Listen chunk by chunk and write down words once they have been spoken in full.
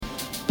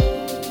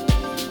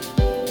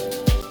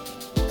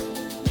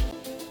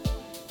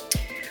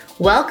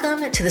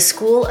Welcome to the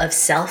School of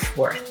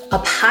Self-Worth, a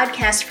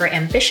podcast for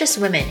ambitious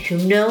women who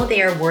know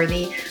they are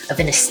worthy of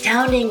an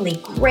astoundingly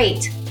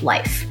great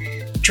life.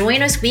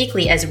 Join us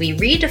weekly as we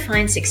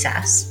redefine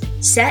success,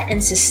 set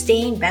and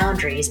sustain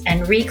boundaries,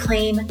 and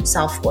reclaim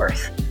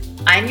self-worth.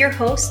 I'm your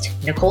host,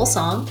 Nicole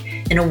Song,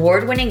 an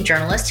award-winning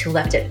journalist who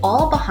left it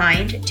all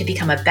behind to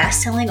become a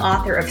best-selling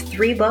author of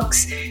 3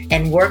 books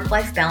and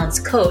work-life balance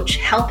coach,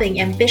 helping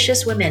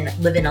ambitious women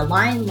live an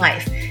aligned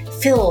life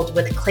filled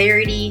with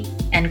clarity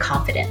and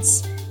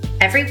confidence.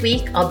 Every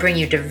week, I'll bring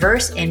you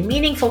diverse and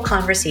meaningful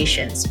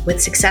conversations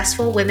with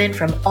successful women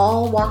from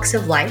all walks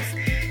of life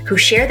who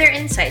share their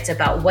insights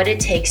about what it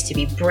takes to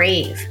be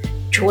brave,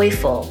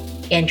 joyful,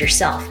 and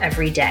yourself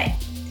every day.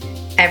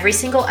 Every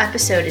single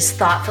episode is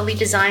thoughtfully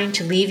designed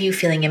to leave you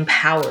feeling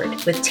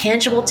empowered with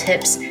tangible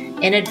tips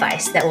and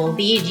advice that will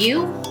lead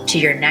you to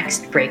your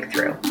next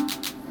breakthrough.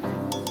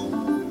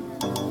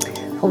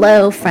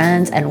 Hello,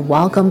 friends, and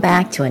welcome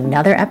back to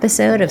another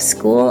episode of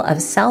School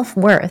of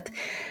Self-Worth.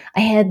 I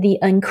had the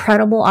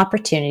incredible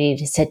opportunity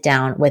to sit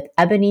down with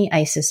Ebony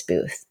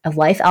Booth, a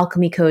life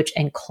alchemy coach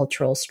and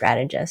cultural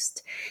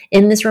strategist.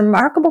 In this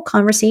remarkable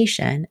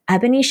conversation,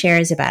 Ebony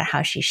shares about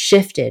how she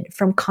shifted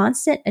from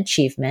constant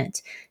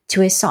achievement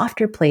to a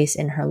softer place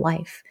in her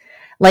life.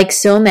 Like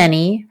so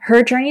many,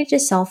 her journey to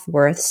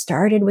self-worth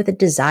started with a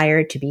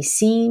desire to be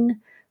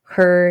seen,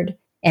 heard,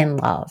 and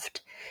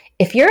loved.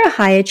 If you're a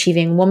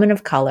high-achieving woman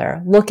of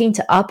color looking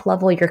to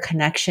up-level your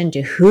connection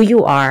to who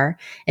you are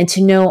and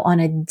to know on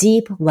a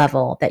deep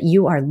level that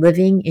you are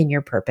living in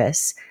your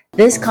purpose,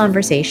 this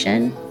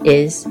conversation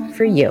is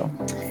for you.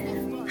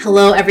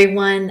 Hello,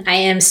 everyone. I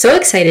am so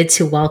excited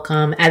to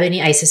welcome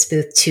Ebony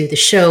Booth to the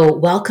show.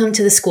 Welcome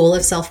to the School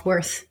of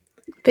Self-Worth.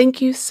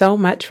 Thank you so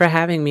much for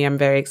having me. I'm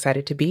very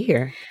excited to be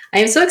here. I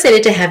am so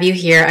excited to have you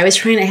here. I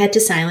had to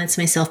silence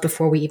myself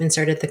before we even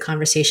started the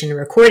conversation and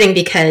recording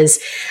because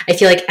I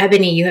feel like,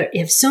 Ebony, you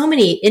have so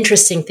many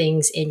interesting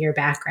things in your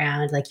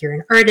background. Like you're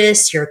an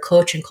artist, you're a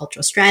coach and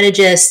cultural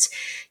strategist,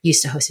 you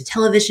used to host a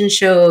television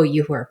show,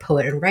 you were a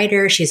poet and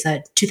writer. She's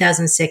a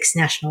 2006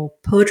 National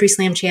Poetry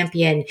Slam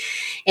champion.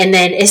 And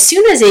then as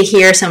soon as I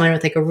hear someone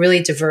with like a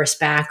really diverse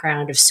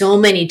background of so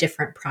many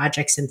different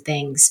projects and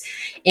things,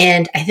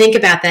 and I think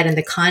about that in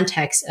the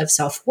context of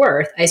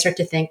self-worth, I start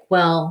to think,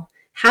 well,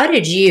 how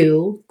did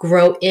you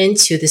grow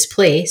into this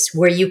place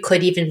where you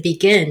could even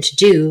begin to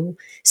do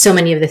so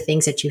many of the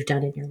things that you've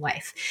done in your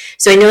life?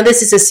 So I know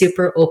this is a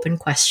super open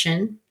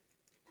question.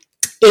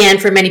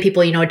 And for many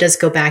people, it does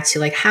go back to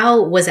like,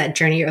 how was that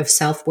journey of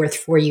self-worth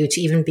for you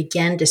to even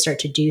begin to start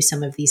to do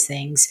some of these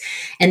things?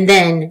 And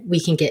then we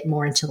can get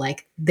more into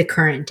like the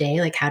current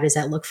day, like how does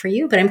that look for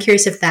you? But I'm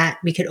curious if that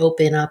we could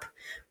open up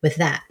with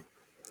that.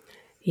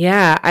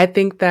 Yeah, I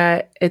think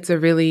that it's a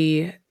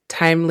really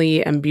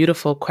timely and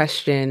beautiful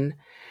question.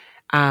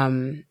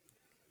 Only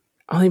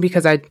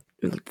because I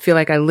feel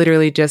like I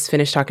literally just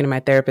finished talking to my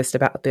therapist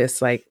about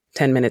this like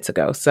 10 minutes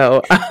ago.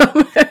 So,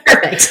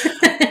 Perfect.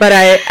 But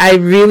I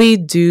really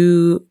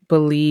do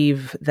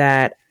believe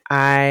that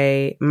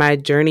my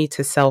journey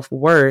to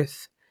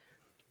self-worth,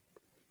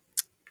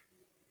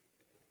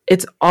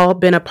 it's all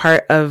been a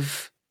part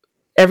of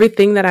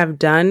everything that I've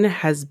done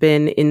has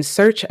been in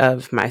search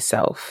of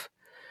myself.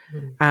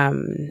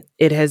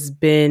 It has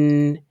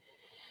been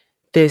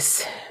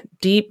this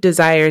deep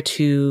desire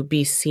to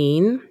be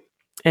seen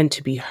and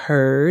to be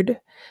heard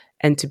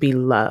and to be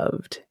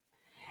loved.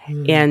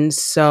 And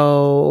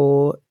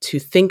so to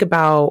think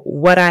about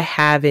what I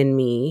have in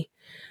me,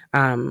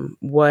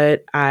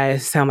 what I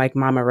sound like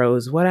Mama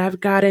Rose, what I've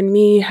got in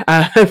me,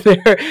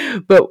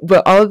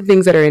 but all of the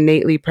things that are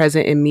innately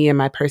present in me and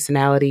my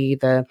personality,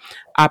 the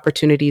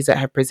opportunities that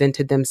have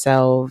presented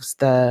themselves,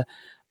 the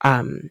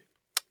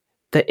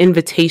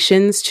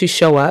invitations to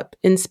show up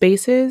in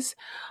spaces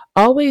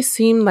always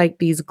seem like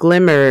these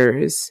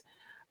glimmers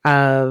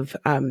of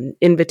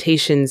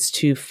invitations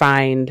to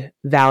find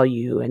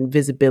value and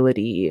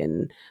visibility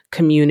and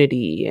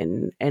community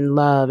and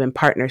love and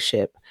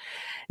partnership.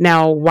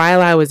 Now,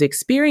 while I was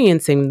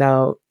experiencing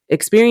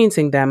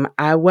them,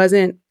 I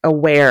wasn't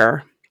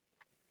aware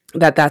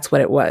that that's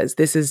what it was.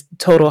 This is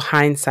total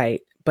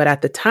hindsight. But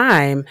at the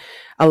time,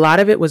 a lot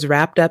of it was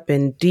wrapped up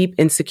in deep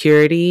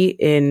insecurity,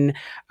 in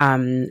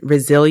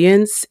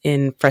resilience,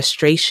 in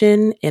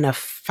frustration, in a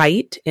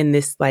fight, in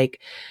this like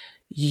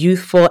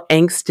youthful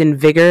angst and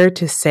vigor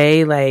to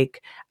say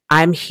like,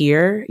 I'm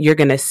here, you're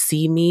going to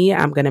see me,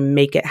 I'm going to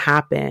make it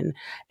happen.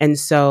 And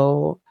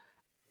so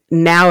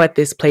now at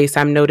this place,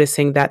 I'm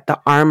noticing that the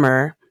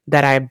armor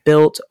that I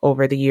built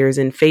over the years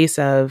in face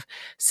of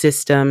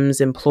systems,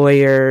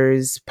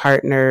 employers,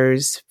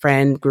 partners,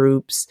 friend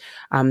groups,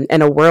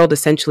 and a world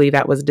essentially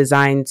that was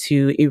designed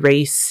to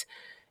erase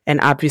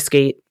and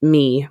obfuscate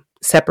me,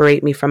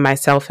 separate me from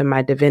myself and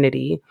my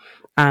divinity.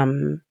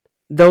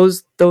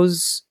 Those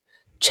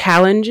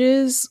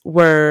challenges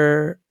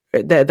were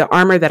the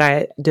armor that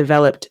I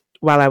developed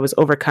while I was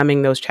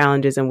overcoming those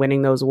challenges and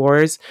winning those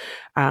wars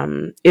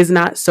is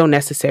not so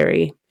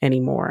necessary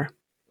anymore.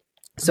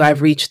 So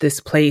I've reached this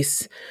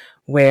place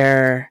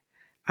where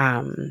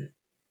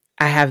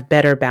I have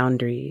better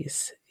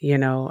boundaries,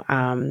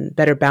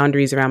 better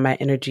boundaries around my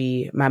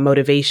energy. My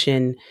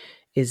motivation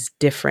is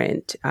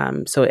different.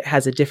 So it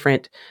has a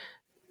different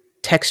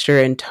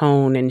texture and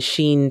tone and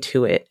sheen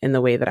to it in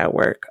the way that I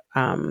work.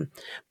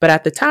 But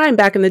at the time,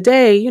 back in the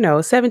day,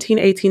 17,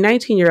 18,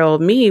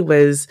 19-year-old me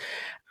was,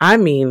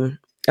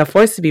 a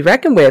force to be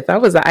reckoned with. I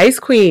was the ice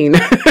queen,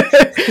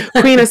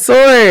 queen of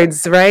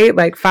swords, right?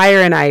 Like fire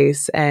and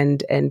ice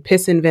and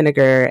piss and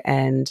vinegar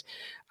and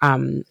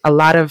a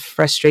lot of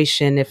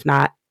frustration, if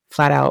not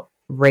flat out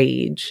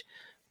rage.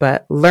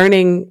 But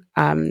learning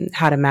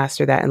how to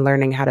master that and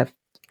learning how to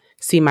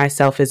see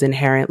myself as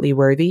inherently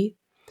worthy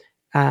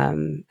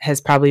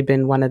has probably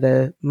been one of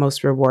the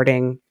most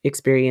rewarding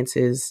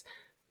experiences.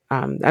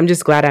 I'm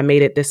just glad I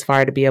made it this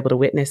far to be able to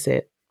witness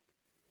it.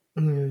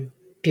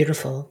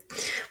 Beautiful.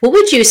 What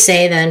would you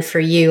say then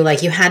for you?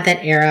 Like you had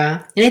that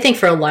era, and I think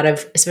for a lot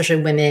of,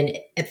 especially women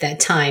at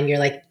that time, you're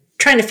like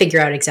trying to figure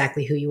out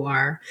exactly who you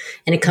are,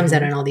 and it comes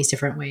out in all these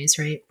different ways,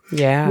 right?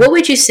 Yeah. What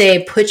would you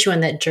say put you on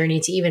that journey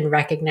to even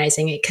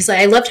recognizing it? Because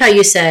I loved how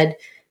you said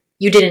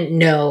you didn't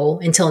know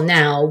until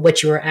now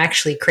what you were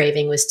actually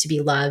craving was to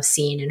be loved,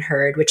 seen, and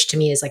heard, which to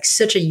me is like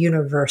such a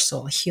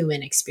universal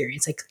human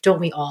experience. Like, don't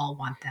we all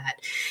want that?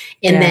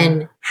 And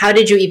then how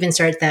did you even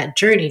start that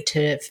journey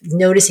to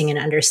noticing and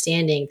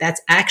understanding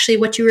that's actually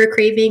what you were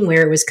craving,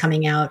 where it was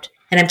coming out?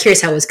 And I'm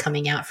curious how it was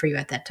coming out for you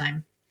at that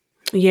time.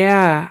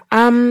 Yeah.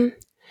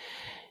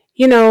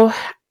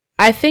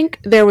 I think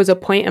there was a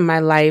point in my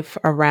life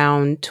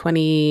around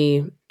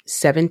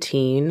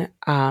 2017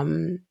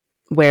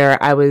 where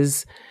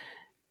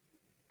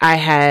I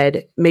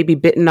had maybe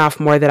bitten off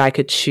more than I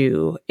could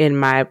chew in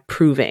my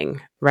proving,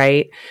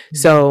 right? Mm-hmm.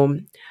 So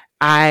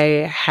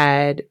I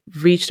had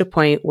reached a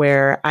point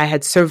where I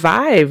had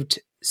survived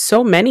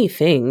so many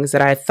things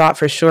that I thought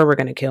for sure were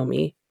going to kill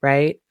me,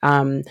 right?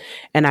 And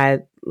I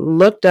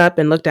looked up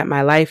and looked at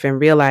my life and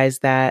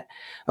realized that,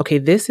 okay,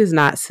 this is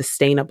not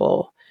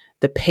sustainable.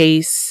 The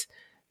pace,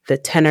 the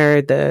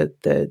tenor,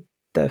 the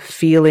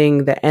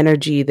feeling, the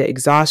energy, the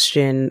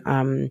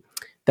exhaustion,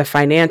 the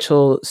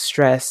financial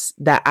stress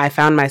that I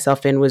found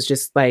myself in was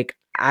just like,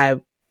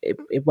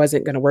 it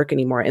wasn't going to work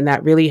anymore. And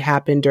that really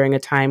happened during a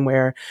time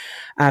where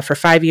for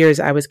 5 years,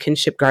 I was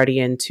kinship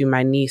guardian to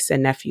my niece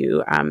and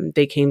nephew.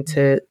 They came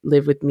to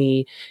live with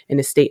me in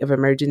a state of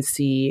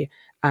emergency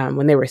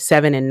when they were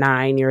 7 and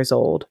 9 years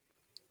old.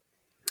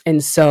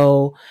 And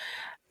so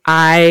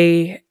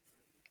I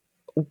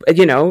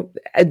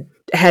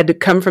had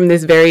come from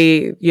this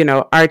very,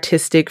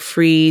 artistic,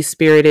 free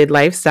spirited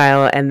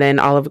lifestyle. And then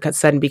all of a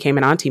sudden became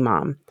an auntie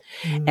mom.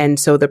 Mm. And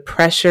so the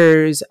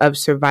pressures of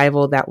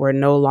survival that were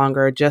no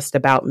longer just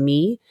about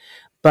me,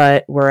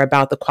 but were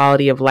about the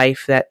quality of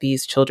life that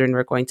these children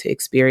were going to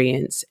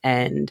experience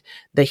and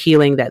the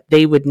healing that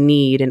they would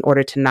need in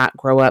order to not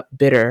grow up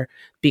bitter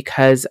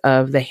because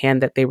of the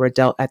hand that they were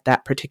dealt at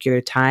that particular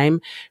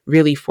time,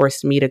 really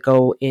forced me to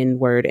go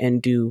inward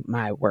and do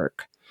my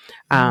work.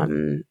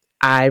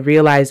 I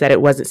realized that it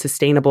wasn't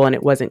sustainable and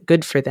it wasn't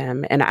good for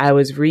them. And I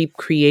was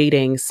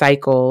recreating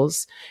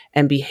cycles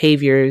and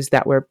behaviors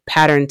that were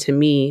patterned to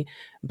me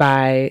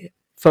by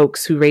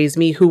folks who raised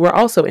me who were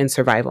also in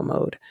survival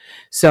mode.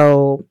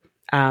 So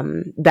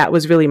that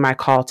was really my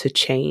call to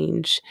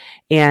change.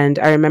 And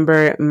I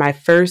remember I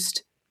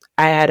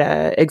had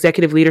an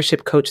executive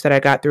leadership coach that I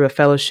got through a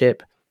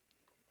fellowship,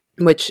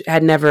 which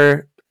had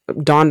never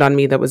dawned on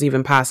me that was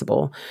even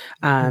possible.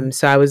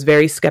 So I was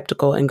very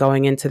skeptical in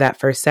going into that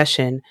first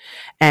session.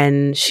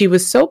 And she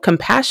was so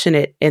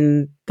compassionate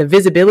in the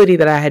visibility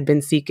that I had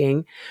been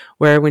seeking,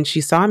 where when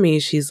she saw me,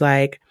 she's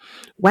like,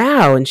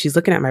 wow. And she's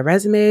looking at my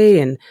resume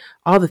and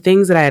all the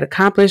things that I had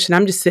accomplished. And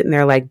I'm just sitting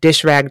there like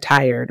dish rag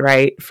tired,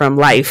 right, from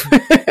life.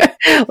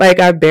 Like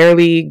I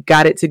barely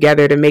got it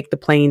together to make the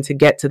plane to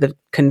get to the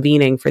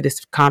convening for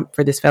this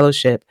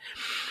fellowship.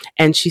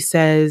 And she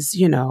says,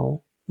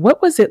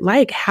 what was it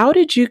like? How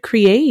did you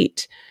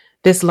create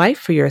this life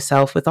for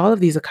yourself with all of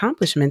these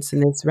accomplishments in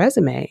this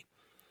resume?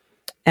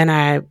 And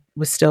I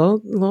was still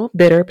a little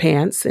bitter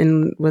pants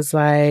and was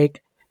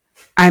like,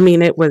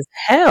 it was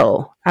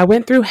hell. I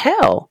went through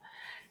hell.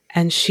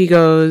 And she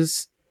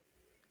goes,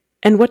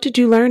 and what did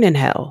you learn in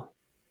hell?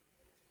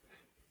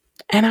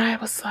 And I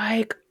was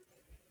like,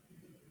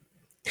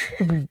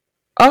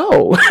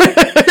 oh.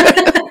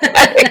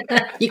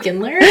 You can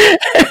learn.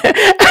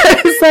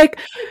 It's like,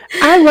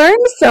 I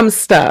learned some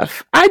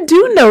stuff. I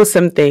do know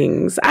some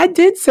things. I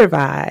did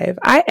survive.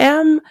 I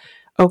am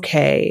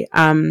okay.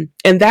 And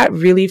that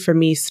really, for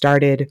me,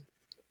 started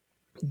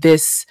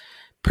this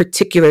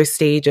particular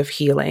stage of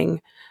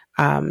healing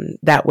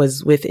that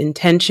was with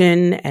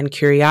intention and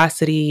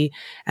curiosity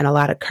and a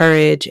lot of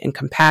courage and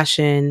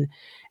compassion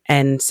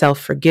and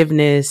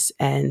self-forgiveness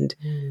and,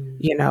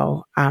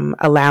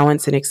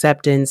 allowance and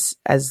acceptance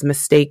as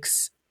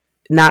mistakes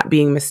not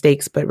being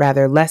mistakes, but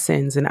rather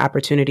lessons and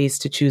opportunities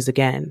to choose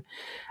again.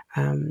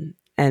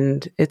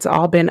 And it's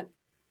all been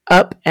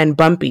up and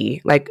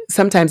bumpy, like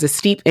sometimes a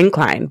steep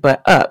incline,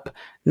 but up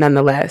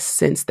nonetheless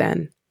since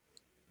then.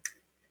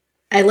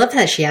 I love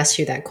that she asked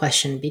you that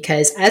question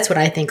because that's what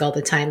I think all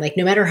the time. Like,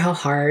 no matter how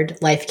hard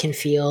life can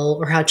feel,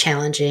 or how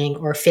challenging,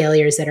 or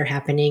failures that are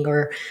happening,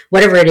 or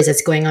whatever it is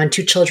that's going on,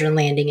 two children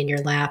landing in your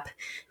lap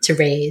to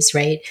raise,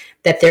 right?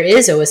 That there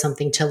is always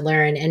something to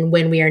learn. And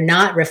when we are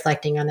not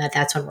reflecting on that,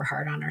 that's when we're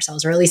hard on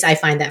ourselves. Or at least I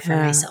find that for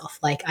Yeah, myself.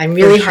 Like, I'm for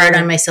really hard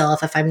on sure.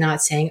 myself if I'm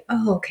not saying,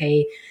 oh,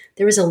 okay,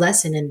 there was a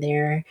lesson in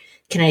there.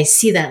 Can I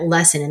see that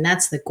lesson? And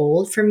that's the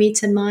gold for me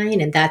to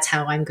mine. And that's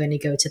how I'm going to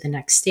go to the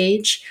next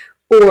stage.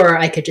 Or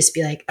I could just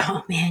be like,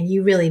 oh man,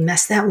 you really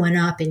messed that one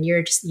up. And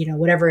you're just,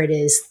 whatever it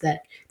is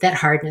that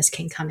hardness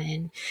can come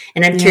in.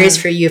 And I'm curious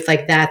Yeah. for you if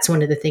like that's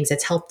one of the things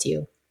that's helped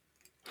you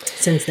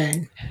since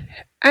then.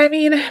 I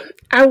mean,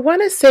 I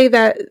want to say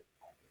that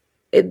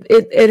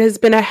it has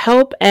been a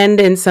help,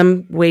 and in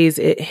some ways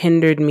it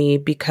hindered me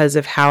because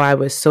of how I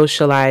was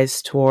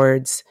socialized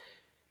towards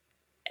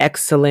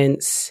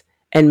excellence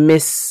and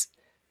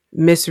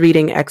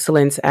misreading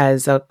excellence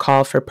as a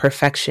call for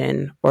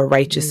perfection or Mm.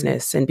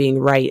 righteousness and being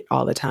right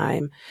all the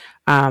time.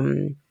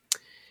 Um,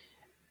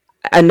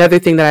 Another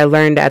thing that I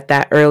learned at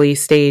that early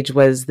stage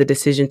was the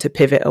decision to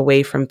pivot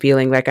away from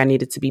feeling like I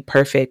needed to be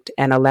perfect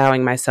and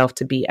allowing myself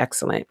to be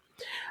excellent.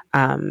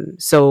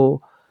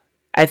 So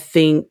I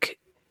think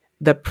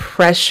the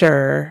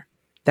pressure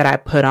that I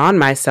put on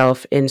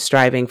myself in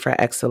striving for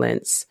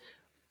excellence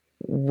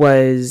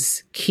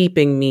was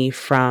keeping me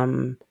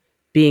from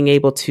being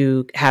able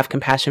to have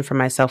compassion for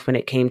myself when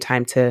it came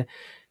time to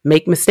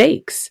make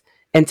mistakes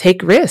and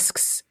take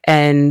risks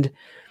and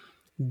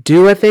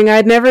do a thing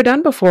I'd never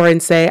done before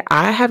and say,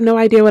 I have no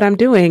idea what I'm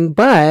doing,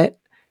 but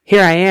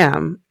here I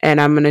am. And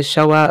I'm going to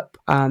show up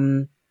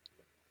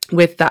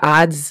with the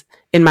odds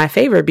in my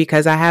favor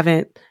because I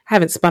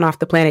haven't spun off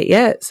the planet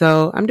yet.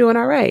 So I'm doing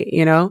all right,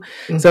 you know?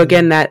 So Mm-hmm.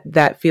 again,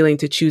 that feeling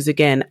to choose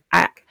again,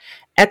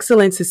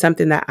 excellence is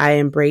something that I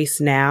embrace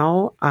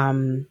now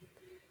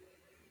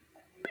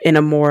in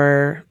a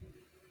more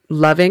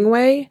loving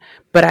way.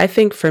 But I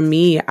think for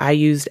me, I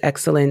used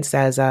excellence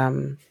as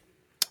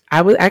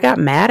I got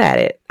mad at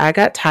it. I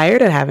got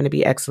tired of having to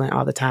be excellent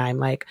all the time.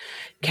 Like,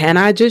 can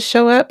I just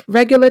show up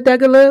regular?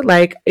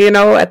 Like,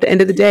 at the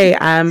end of the day,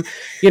 I'm,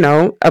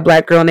 a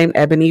Black girl named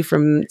Ebony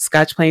from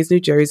Scotch Plains, New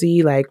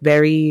Jersey, like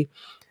very,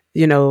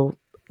 you know,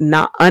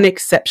 not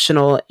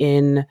unexceptional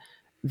in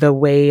the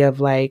way of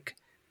like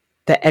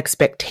the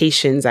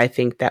expectations I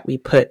think that we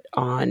put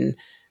on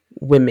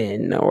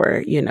women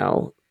or,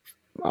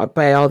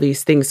 by all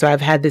these things. So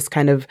I've had this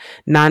kind of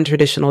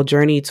non-traditional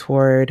journey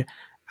toward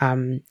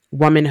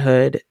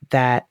womanhood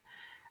that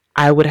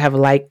I would have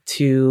liked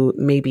to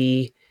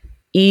maybe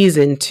ease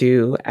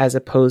into as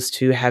opposed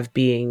to have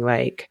being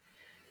like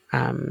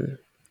um,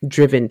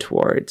 driven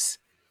towards,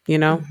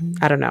 Mm-hmm.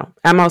 I don't know.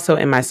 I'm also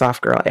in my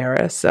soft girl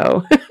era.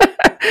 So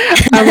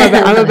I love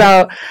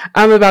it.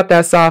 I'm about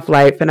that soft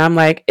life. And I'm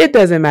like, it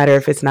doesn't matter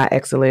if it's not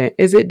excellent.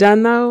 Is it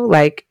done though?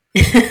 Like,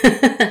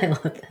 I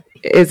love that.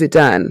 is it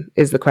done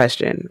is the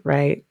question,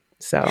 right?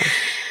 So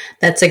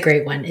That's a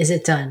great one. Is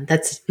it done?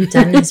 That's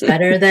done is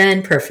better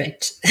than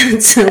perfect.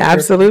 So perfect.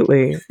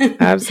 absolutely.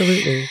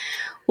 Absolutely.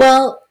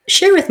 Well,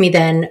 share with me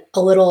then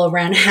a little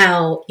around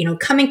how,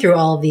 coming through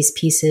all of these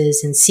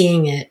pieces and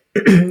seeing it,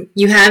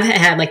 you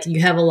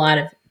have a lot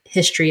of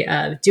history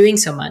of doing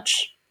so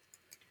much.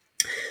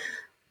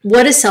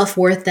 What does self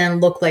worth then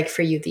look like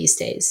for you these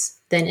days?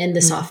 Then in the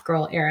Mm. soft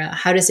girl era,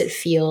 how does it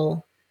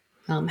feel?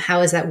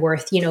 How is that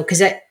worth,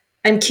 because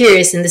I'm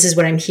curious, and this is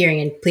what I'm hearing,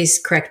 and please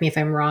correct me if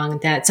I'm wrong,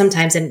 that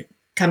sometimes, and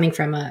coming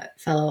from a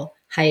fellow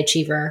high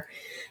achiever,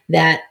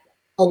 that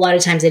a lot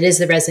of times it is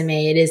the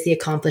resume, it is the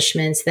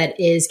accomplishments that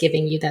is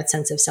giving you that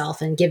sense of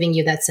self and giving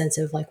you that sense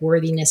of like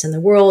worthiness in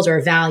the world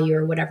or value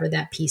or whatever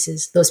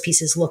those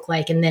pieces look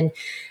like. And then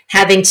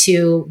having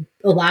to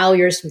allow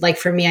yours, like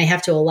for me, I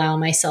have to allow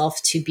myself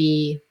to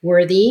be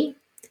worthy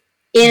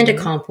and Mm.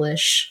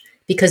 accomplish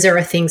because there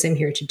are things I'm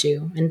here to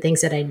do and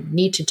things that I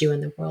need to do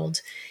in the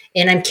world.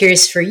 And I'm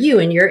curious for you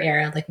in your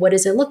era, like what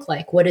does it look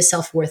like? What does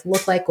self-worth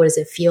look like? What does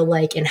it feel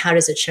like? And how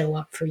does it show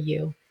up for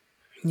you?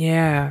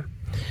 Yeah.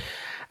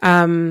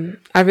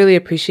 I really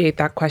appreciate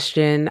that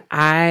question.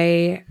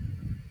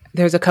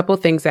 There's a couple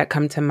things that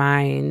come to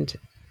mind.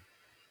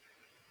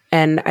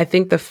 And I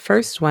think the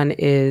first one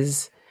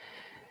is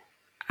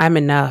I'm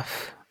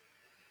enough.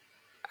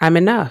 I'm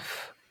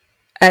enough.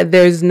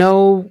 There's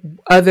no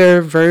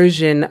other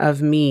version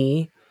of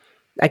me.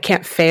 I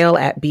can't fail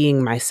at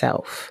being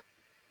myself.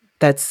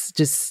 That's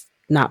just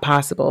not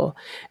possible.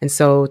 And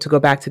so to go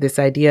back to this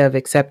idea of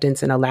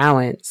acceptance and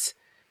allowance,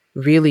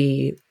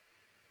 really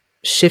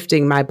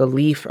shifting my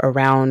belief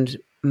around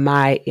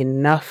my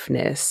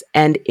enoughness.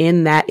 And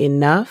in that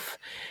enough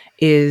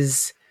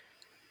is,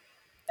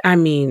 I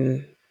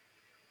mean,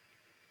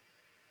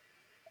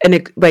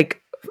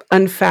 like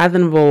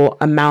unfathomable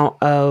amount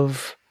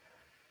of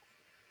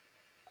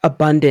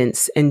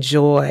abundance and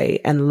joy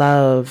and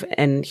love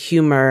and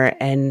humor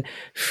and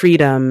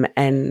freedom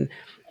and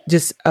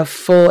just a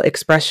full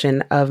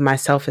expression of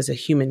myself as a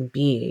human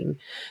being.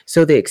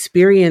 So the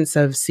experience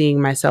of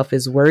seeing myself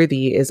as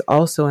worthy is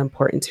also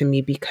important to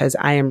me because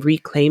I am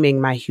reclaiming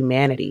my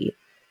humanity.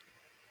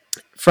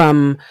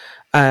 from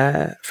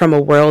a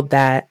world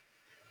that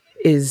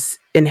is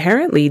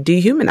inherently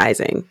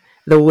dehumanizing,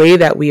 the way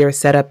that we are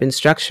set up and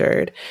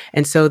structured.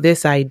 And so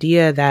this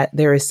idea that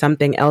there is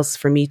something else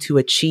for me to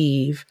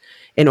achieve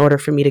in order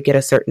for me to get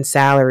a certain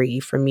salary,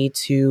 for me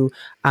to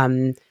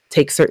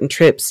take certain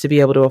trips, to be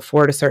able to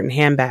afford a certain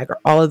handbag, or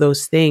all of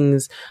those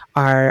things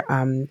are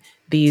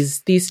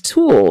these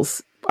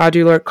tools.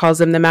 Audre Lorde calls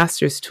them the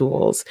master's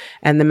tools,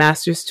 and the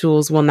master's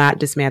tools will not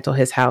dismantle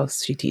his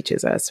house, she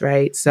teaches us,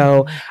 right?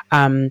 So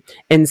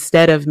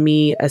instead of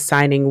me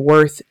assigning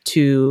worth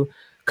to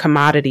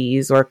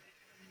commodities or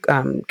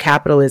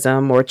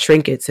capitalism or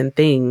trinkets and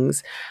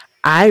things,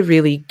 I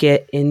really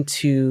get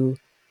into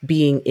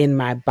being in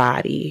my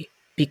body,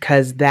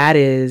 because that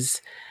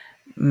is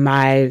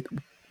my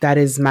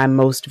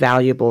most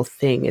valuable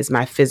thing, is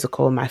my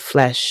physical, my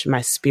flesh,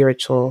 my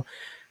spiritual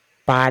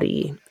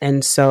body.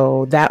 And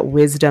so that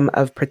wisdom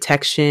of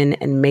protection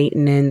and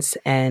maintenance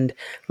and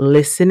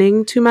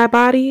listening to my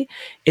body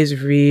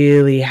is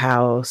really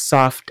how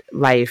soft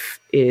life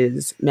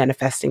is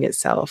manifesting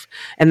itself.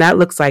 And that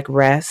looks like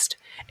rest.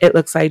 It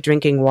looks like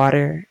drinking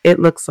water. It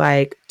looks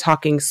like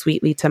talking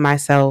sweetly to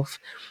myself.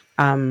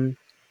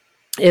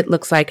 It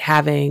looks like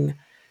having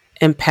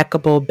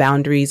impeccable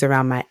boundaries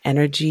around my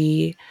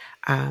energy.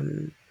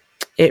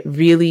 It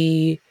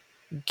really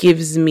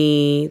gives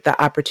me the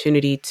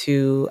opportunity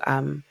to,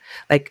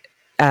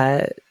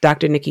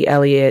 Dr. Nikki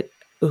Elliott,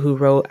 who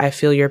wrote I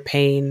Feel Your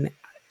Pain,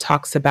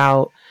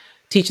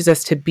 teaches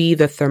us to be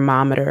the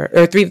thermometer,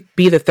 or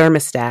be the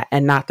thermostat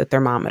and not the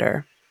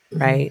thermometer,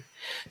 right?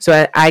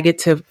 So I get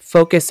to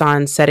focus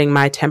on setting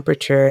my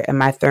temperature and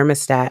my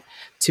thermostat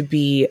to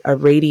be a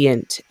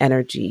radiant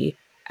energy,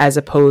 as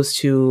opposed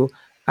to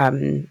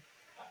an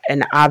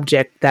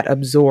object that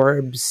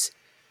absorbs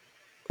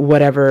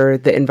whatever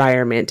the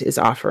environment is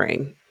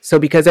offering. So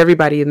because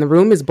everybody in the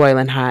room is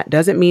boiling hot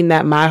doesn't mean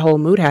that my whole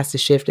mood has to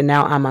shift and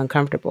now I'm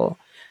uncomfortable.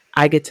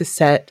 I get to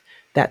set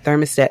that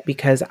thermostat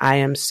because I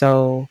am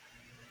so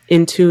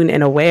in tune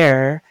and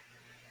aware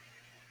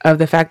of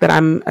the fact that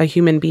I'm a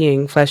human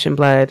being, flesh and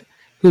blood,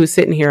 who's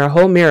sitting here a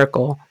whole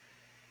miracle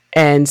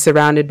and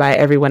surrounded by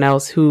everyone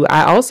else who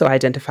I also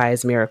identify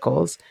as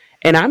miracles.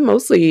 And I'm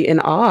mostly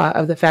in awe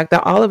of the fact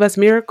that all of us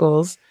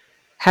miracles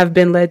have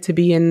been led to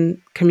be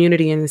in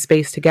community and in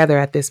space together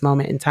at this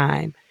moment in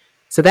time.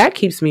 So that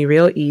keeps me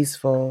real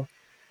easeful.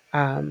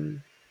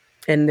 And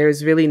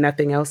there's really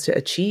nothing else to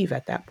achieve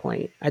at that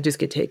point. I just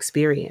get to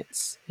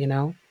experience, you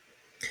know?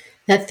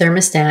 That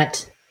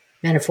thermostat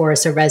metaphor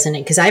is so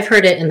resonant, because I've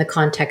heard it in the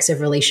context of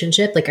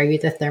relationship. Like, are you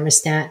the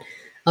thermostat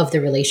of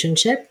the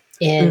relationship?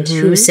 And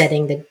who's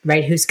setting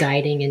who's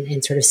guiding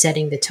and sort of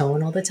setting the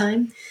tone all the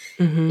time?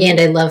 And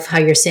I love how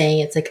you're saying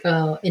it's like,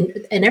 oh,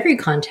 in every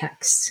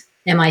context,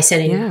 am I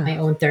setting my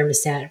own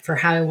thermostat for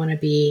how I want to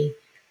be,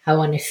 how I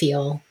want to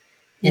feel?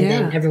 And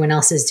then everyone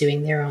else is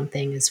doing their own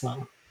thing as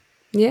well.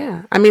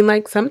 Yeah. I mean,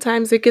 like,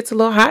 sometimes it gets a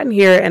little hot in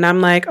here and I'm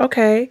like,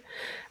 okay,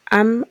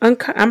 I'm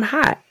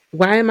hot.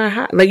 Why am I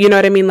hot? Like, you know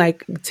what I mean?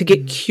 Like, to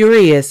get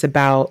curious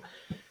about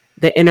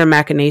the inner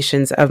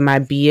machinations of my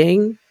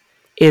being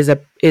is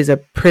a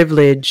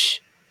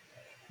privilege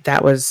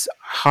that was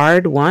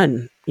hard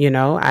won. You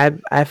know,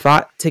 I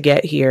fought to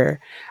get here.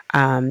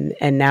 And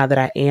now that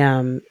I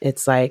am,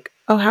 it's like,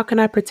 oh, how can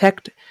I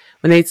protect?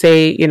 When they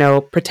say, you know,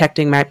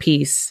 protecting my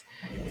peace,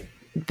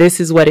 this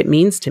is what it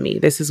means to me.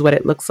 This is what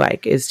it looks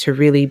like, is to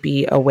really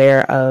be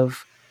aware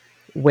of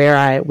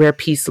where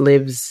peace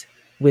lives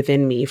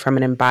within me from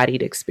an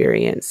embodied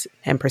experience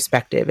and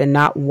perspective, and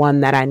not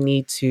one that I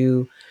need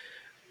to,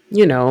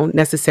 you know,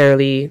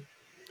 necessarily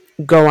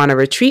go on a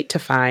retreat to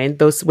find.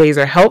 Those ways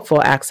are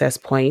helpful access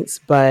points,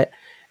 but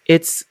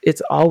it's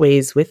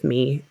always with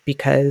me,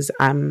 because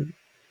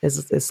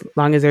as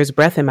long as there's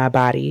breath in my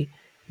body,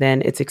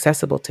 then it's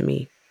accessible to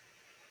me.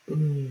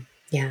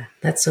 Yeah,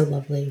 that's so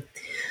lovely.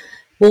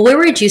 Well, where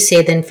would you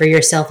say then for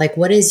yourself, like,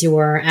 what is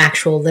your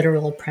actual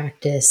literal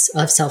practice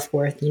of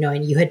self-worth? You know,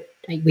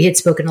 and we had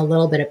spoken a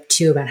little bit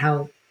too about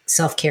how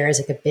self-care is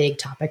like a big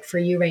topic for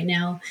you right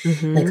now.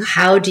 Like,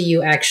 how do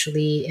you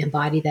actually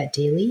embody that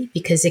daily?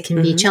 Because it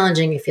can be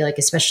challenging, I feel like,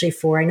 especially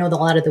I know that a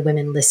lot of the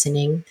women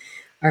listening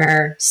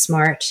are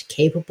smart,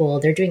 capable.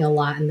 They're doing a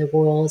lot in the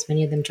world,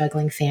 many of them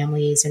juggling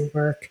families and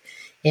work.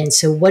 And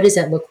so what does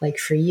that look like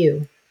for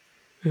you?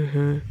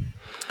 I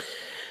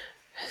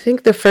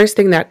think the first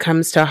thing that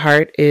comes to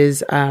heart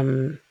is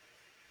I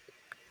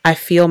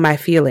feel my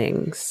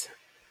feelings.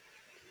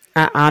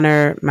 I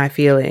honor my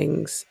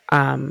feelings.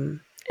 And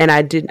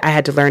I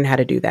had to learn how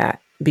to do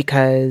that,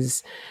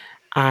 because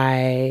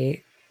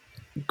I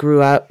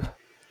grew up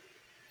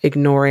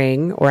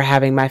ignoring or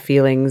having my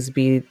feelings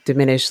be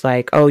diminished,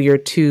 like, oh, you're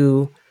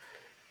too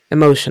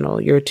emotional,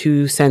 you're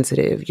too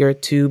sensitive, you're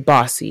too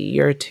bossy,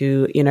 you're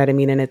too, you know what I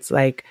mean? And it's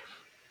like,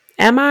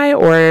 am I,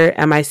 or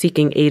am I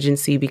seeking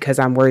agency because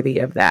I'm worthy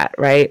of that,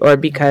 right? Or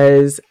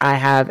because I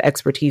have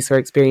expertise or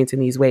experience in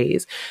these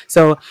ways.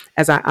 So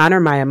as I honor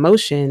my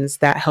emotions,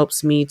 that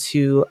helps me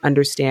to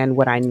understand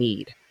what I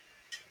need.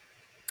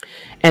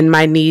 And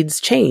my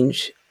needs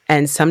change.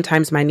 And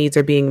sometimes my needs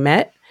are being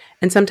met,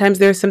 And sometimes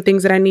there's some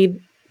things that I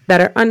need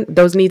that are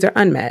those needs are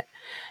unmet.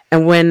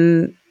 And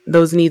when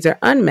those needs are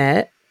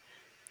unmet,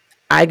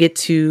 I get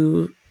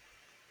to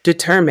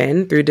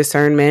determine through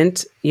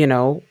discernment,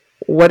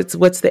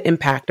 what's the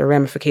impact or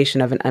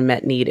ramification of an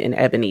unmet need in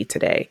Ebony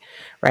today,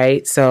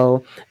 right?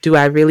 So, do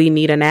I really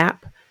need a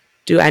nap?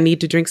 Do I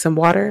need to drink some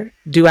water?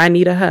 Do I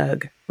need a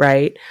hug,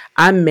 right?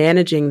 I'm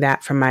managing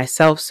that for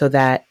myself so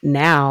that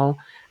now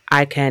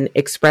I can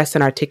express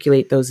and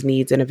articulate those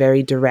needs in a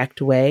very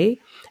direct way,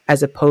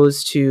 as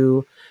opposed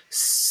to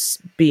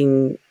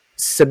being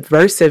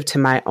subversive to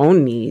my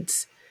own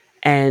needs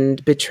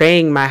and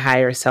betraying my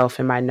higher self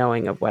and my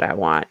knowing of what I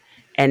want.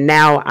 And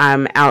now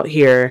I'm out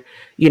here,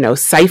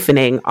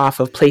 siphoning off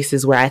of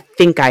places where I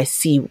think I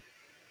see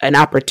an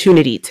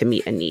opportunity to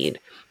meet a need,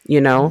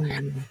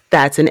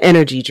 that's an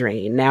energy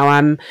drain. Now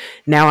I'm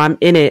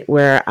in it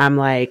where I'm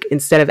like,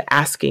 instead of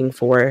asking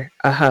for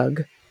a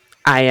hug,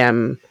 I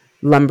am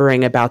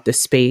lumbering about the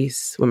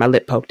space with my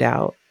lip poked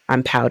out.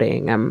 I'm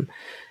pouting. I'm,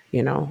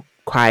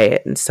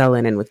 quiet and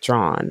sullen and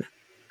withdrawn.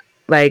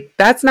 Like,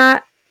 I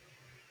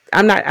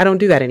don't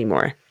do that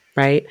anymore.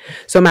 Right.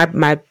 So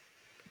my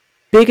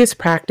biggest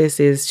practice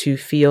is to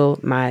feel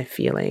my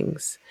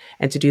feelings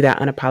and to do that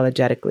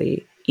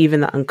unapologetically,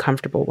 even the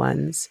uncomfortable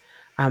ones,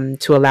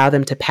 to allow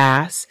them to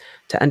pass,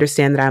 to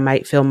understand that I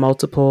might feel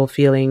multiple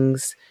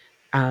feelings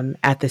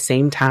at the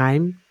same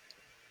time,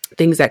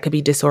 things that could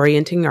be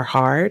disorienting or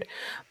hard,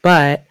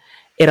 but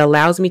it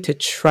allows me to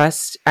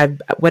trust.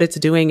 What it's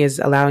doing is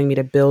allowing me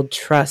to build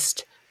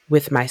trust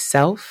with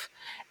myself,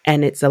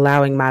 and it's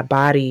allowing my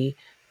body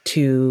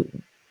to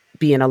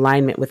be in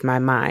alignment with my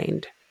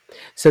mind.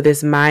 So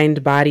this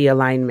mind-body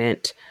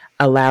alignment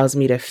allows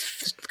me to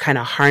kind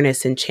of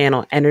harness and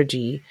channel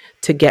energy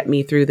to get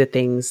me through the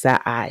things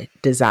that I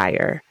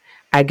desire.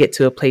 I get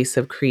to a place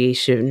of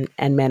creation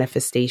and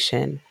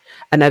manifestation.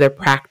 Another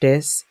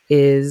practice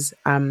is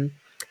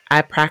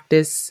I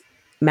practice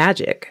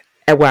magic,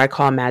 at what I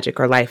call magic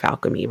or life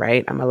alchemy,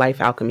 right? I'm a life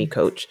alchemy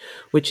coach,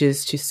 which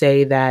is to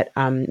say that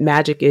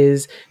magic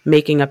is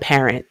making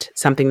apparent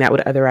something that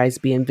would otherwise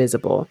be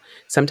invisible.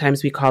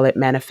 Sometimes we call it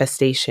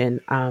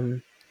manifestation.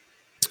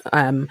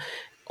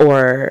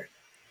 Or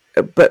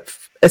but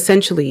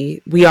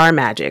essentially we are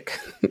magic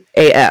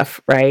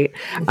AF, right?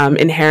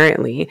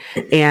 Inherently.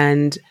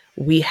 And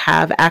we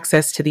have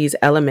access to these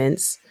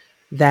elements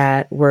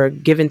that were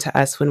given to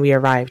us when we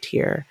arrived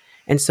here.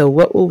 And so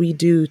what will we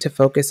do to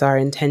focus our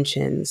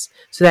intentions?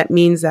 So that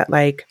means that,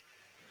 like,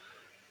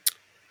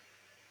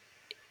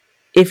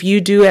 if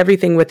you do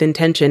everything with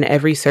intention,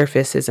 every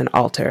surface is an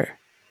altar.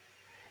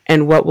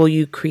 And what will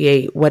you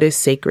create? What is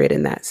sacred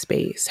in that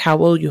space? How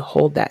will you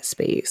hold that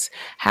space?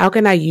 How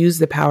can I use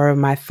the power of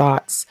my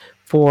thoughts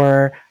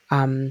for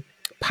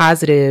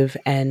positive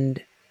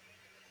and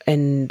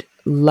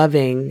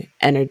loving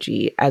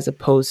energy, as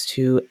opposed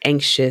to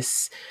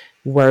anxious,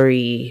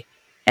 worry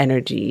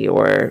energy,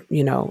 or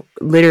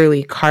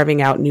literally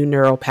carving out new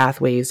neural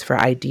pathways for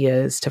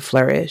ideas to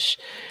flourish?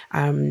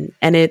 And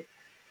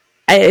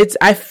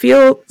I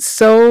feel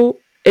so.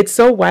 It's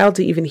so wild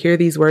to even hear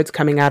these words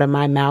coming out of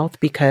my mouth,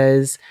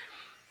 because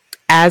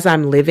as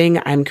I'm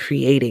living, I'm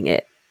creating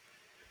it.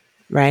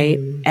 Right.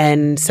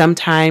 And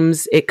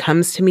sometimes it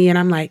comes to me and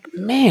I'm like,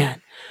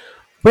 man,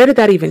 where did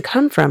that even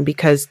come from?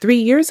 Because 3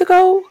 years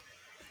ago,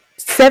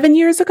 7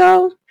 years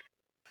ago,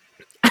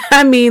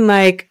 I mean,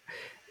 like,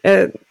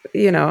 I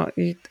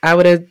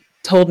would have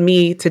told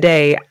me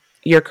today,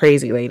 you're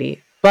crazy,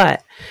 lady.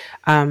 But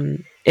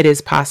it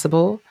is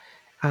possible.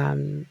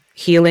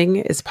 Healing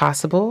is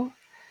possible.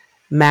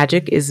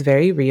 Magic is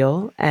very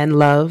real, and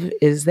love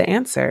is the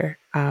answer.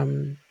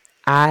 All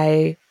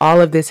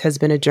of this has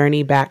been a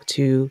journey back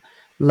to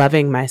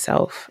loving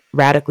myself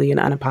radically and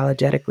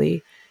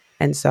unapologetically.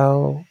 And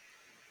so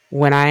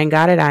when I ain't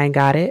got it, I ain't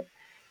got it.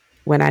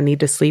 When I need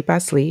to sleep, I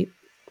sleep.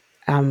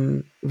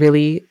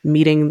 Really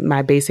meeting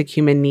my basic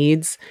human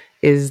needs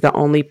is the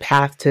only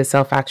path to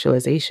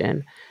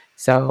self-actualization.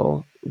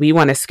 So we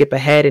want to skip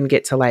ahead and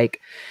get to like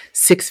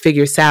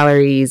 6-figure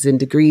salaries and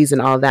degrees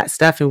and all that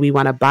stuff. And we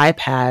want to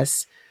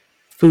bypass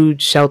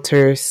food,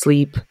 shelter,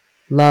 sleep,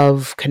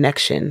 love,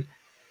 connection.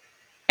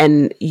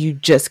 And you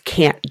just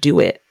can't do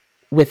it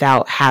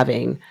without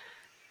having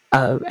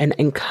an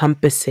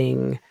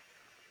encompassing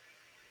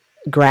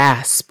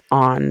grasp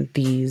on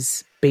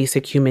these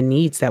basic human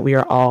needs that we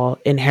are all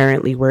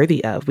inherently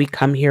worthy of. We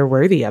come here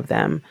worthy of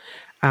them.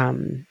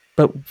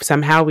 But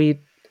somehow we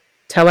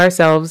tell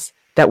ourselves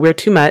that we're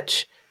too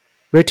much,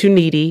 we're too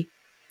needy,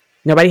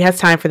 nobody has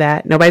time for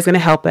that, nobody's going to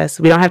help us,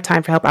 we don't have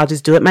time for help, I'll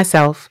just do it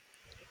myself.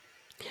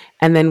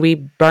 And then we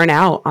burn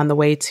out on the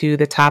way to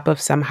the top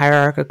of some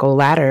hierarchical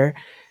ladder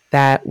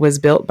that was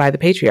built by the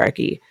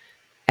patriarchy.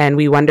 And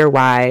we wonder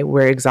why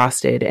we're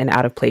exhausted and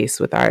out of place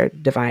with our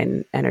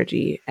divine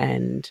energy.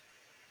 And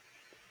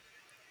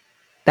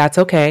that's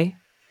okay,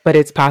 but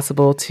it's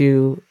possible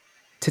to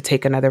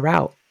take another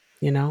route,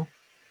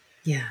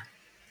 Yeah.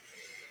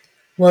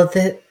 Well,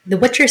 the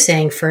what you're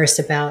saying first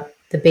about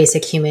the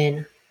basic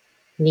human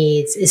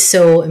needs is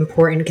so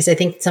important, because I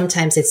think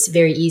sometimes it's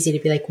very easy to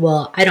be like,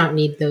 well, I don't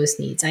need those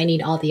needs. I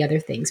need all the other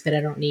things, but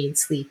I don't need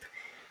sleep,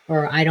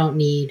 or I don't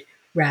need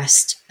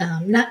rest.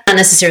 Not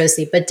necessarily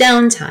sleep, but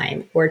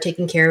downtime, or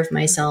taking care of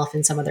myself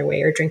in some other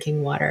way, or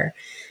drinking water.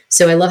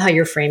 So I love how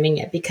you're framing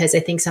it, because I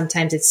think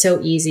sometimes it's so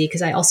easy,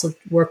 because I also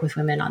work with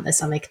women on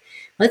this. I'm like,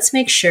 let's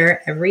make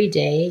sure every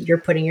day you're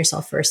putting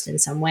yourself first in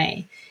some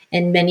way.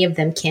 And many of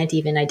them can't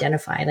even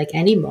identify like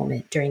any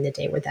moment during the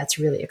day where that's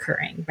really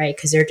occurring, right?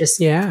 Because they're just,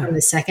 from Yeah.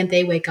 the second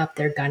they wake up,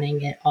 they're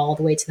gunning it all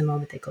the way to the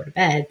moment they go to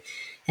bed.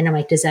 And I'm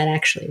like, does that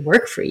actually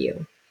work for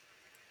you?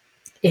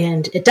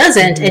 And it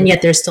doesn't, and Hmm.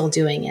 yet they're still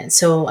doing it.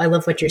 So I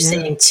love what you're Yeah.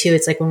 saying too.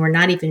 It's like, when we're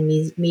not even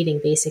meeting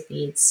basic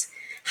needs,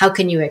 how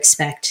can you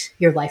expect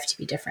your life to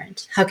be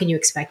different? How can you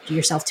expect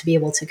yourself to be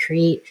able to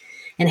create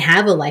and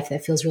have a life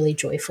that feels really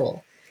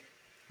joyful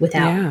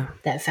without Yeah.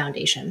 that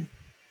foundation?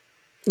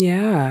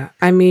 Yeah.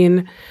 I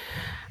mean,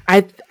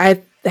 I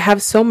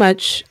have so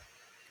much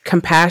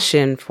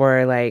compassion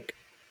for like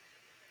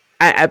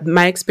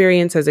my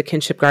experience as a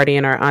kinship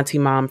guardian or auntie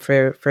mom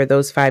for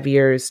those 5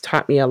 years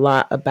taught me a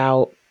lot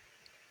about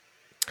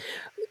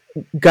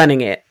gunning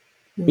it.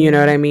 You know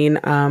what Mm-hmm.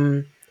 I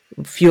mean?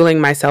 Fueling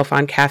myself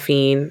on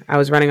caffeine. I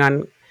was running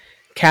on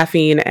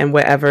caffeine and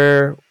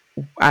whatever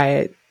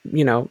I,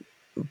 you know,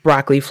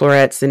 broccoli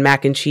florets and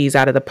mac and cheese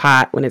out of the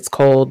pot when it's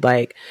cold.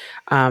 Like,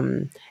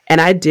 and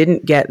I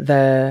didn't get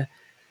the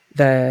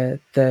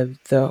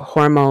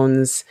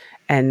hormones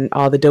and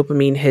all the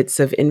dopamine hits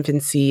of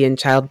infancy and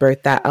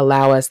childbirth that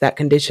allow us, that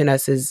condition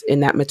us is in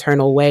that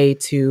maternal way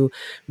to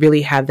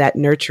really have that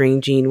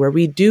nurturing gene where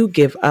we do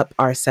give up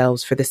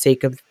ourselves for the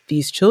sake of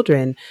these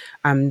children,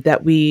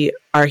 that we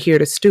are here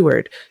to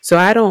steward. So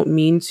I don't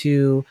mean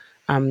to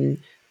um,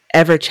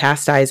 ever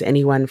chastise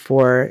anyone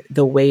for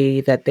the way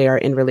that they are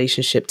in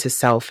relationship to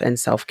self and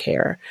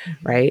self-care,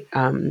 Mm-hmm. right?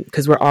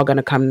 Because we're all going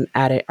to come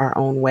at it our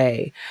own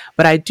way.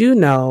 But I do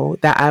know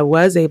that I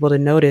was able to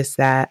notice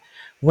that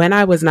when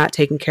I was not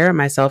taking care of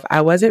myself,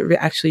 I wasn't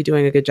actually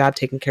doing a good job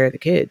taking care of the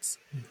kids.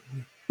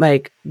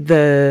 Like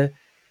they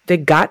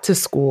got to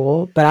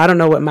school, but I don't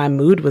know what my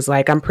mood was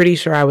like. I'm pretty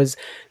sure I was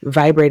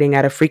vibrating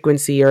at a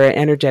frequency or an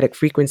energetic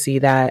frequency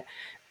that,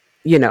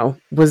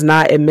 was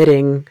not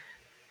emitting,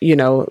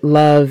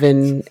 love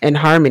and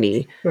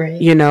harmony, Right.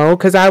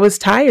 because I was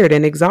tired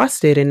and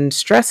exhausted and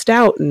stressed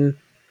out and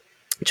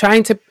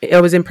I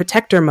was in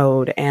protector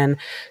mode. And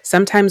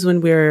sometimes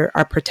when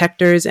our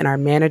protectors and our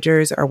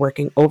managers are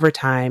working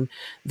overtime,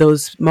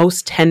 those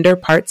most tender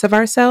parts of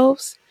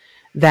ourselves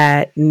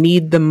that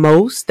need the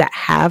most, that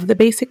have the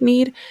basic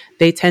need,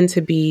 they tend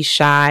to be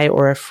shy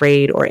or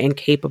afraid or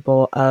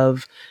incapable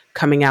of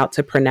coming out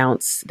to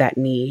pronounce that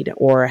need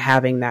or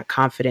having that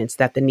confidence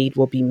that the need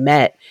will be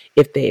met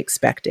if they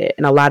expect it.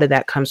 And a lot of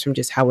that comes from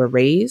just how we're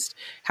raised,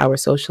 how we're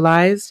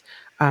socialized.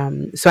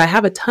 So I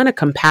have a ton of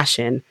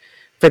compassion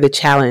for the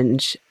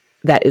challenge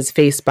that is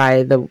faced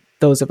by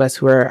those of us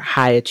who are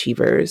high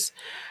achievers.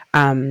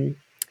 Um,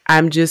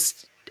 I'm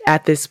just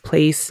at this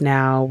place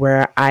now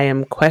where I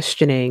am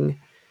questioning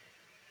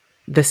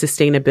the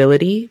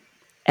sustainability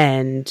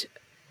and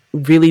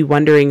really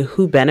wondering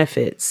who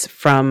benefits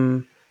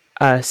from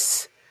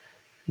us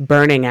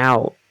burning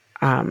out,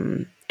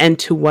 and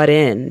to what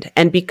end.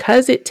 And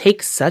because it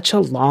takes such a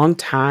long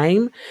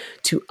time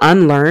to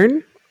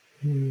unlearn,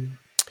 Mm-hmm.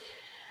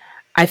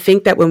 I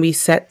think that when we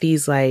set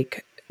these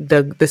like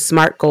the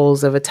smart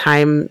goals of a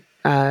time,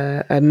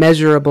 a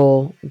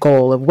measurable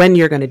goal of when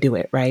you're going to do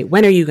it, right?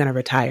 When are you going to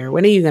retire?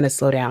 When are you going to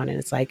slow down? And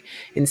it's like,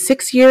 in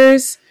 6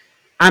 years,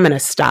 I'm going to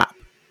stop.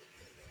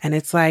 And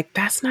it's like,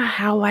 that's not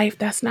how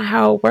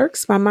it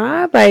works,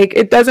 mama. Like,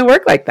 it doesn't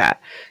work like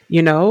that.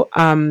 You know,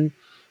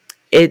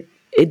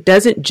 it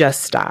doesn't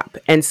just stop.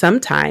 And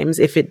sometimes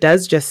if it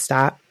does just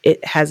stop,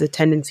 it has a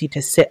tendency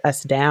to sit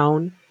us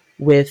down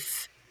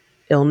with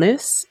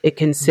illness. It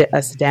can sit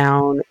us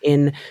down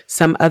in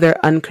some other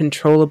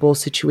uncontrollable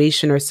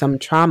situation or some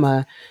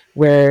trauma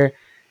where,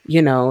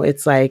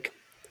 it's like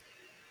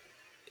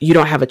you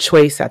don't have a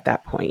choice at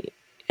that point.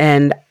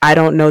 And I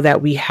don't know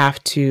that we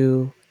have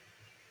to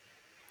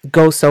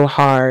go so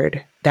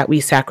hard that we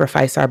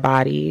sacrifice our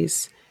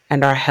bodies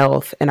and our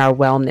health and our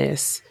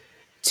wellness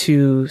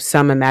to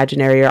some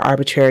imaginary or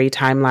arbitrary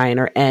timeline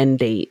or end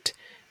date,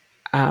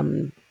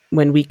 when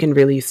we can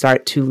really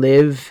start to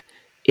live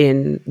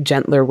in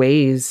gentler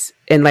ways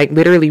and like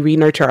literally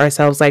re-nurture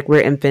ourselves like we're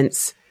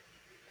infants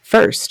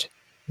first.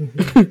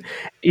 Mm-hmm.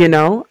 you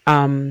know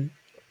um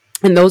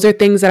and those are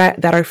things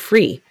that are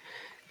free.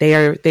 They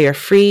are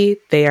free.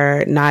 They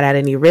are not at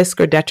any risk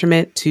or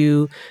detriment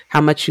to how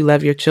much you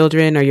love your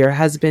children or your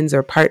husbands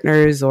or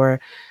partners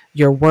or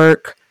your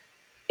work.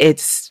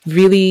 It's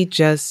really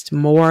just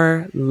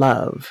more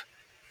love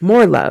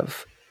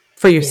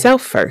for Yeah.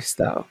 yourself first,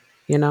 though,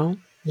 you know?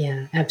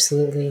 Yeah,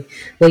 absolutely.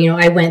 Well,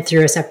 I went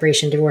through a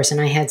separation divorce, and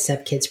I had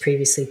stepkids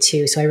previously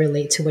too. So I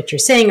relate to what you're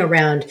saying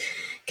around,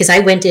 because I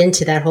went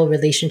into that whole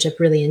relationship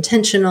really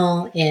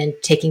intentional and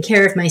taking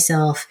care of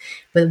myself.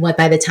 But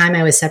by the time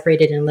I was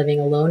separated and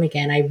living alone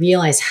again, I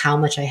realized how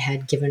much I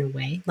had given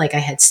away. Like I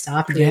had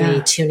stopped really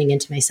Yeah. tuning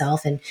into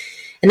myself. And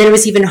then it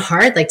was even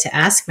hard, like to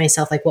ask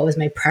myself, like, what was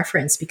my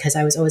preference? Because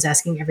I was always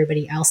asking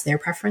everybody else their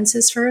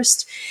preferences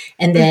first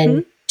and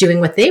then doing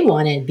what they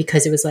wanted,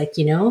 because it was like,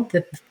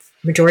 the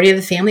majority of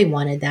the family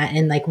wanted that.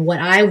 And like what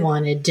I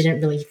wanted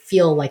didn't really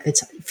feel like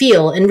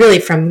and really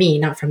from me,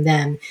 not from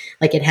them,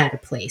 like it had a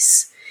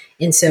place.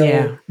 And so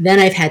Yeah. then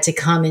I've had to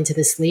come into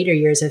this later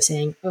years of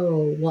saying,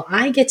 oh, well,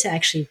 I get to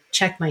actually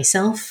check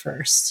myself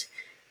first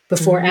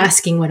before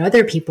asking what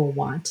other people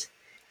want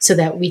so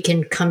that we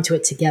can come to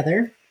it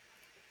together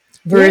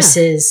Yeah.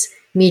 versus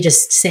me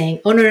just saying,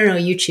 oh, no, no, no,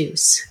 you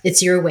choose.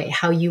 It's your way,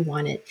 how you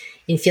want it,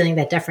 and feeling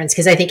that difference.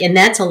 Because I think, and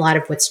that's a lot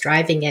of what's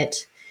driving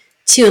it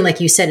too. And like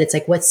you said, it's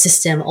like what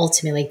system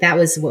ultimately, like that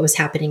was what was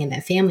happening in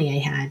that family I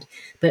had.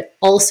 But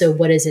also,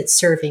 what is it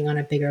serving on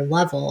a bigger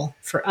level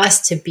for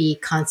us to be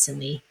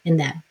constantly in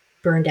that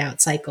burned out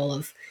cycle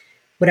of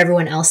what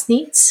everyone else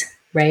needs,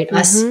 right?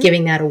 Us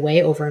giving that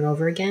away over and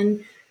over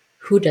again.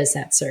 Who does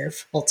that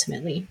serve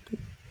ultimately?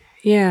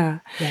 Yeah.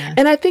 Yeah.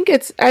 And I think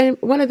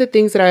one of the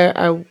things that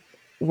I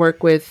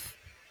work with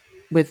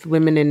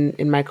women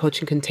in my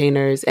coaching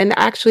containers, and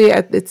actually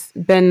it's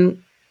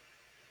been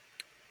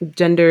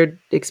gendered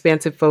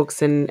expansive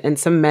folks and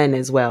some men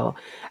as well.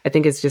 I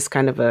think it's just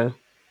kind of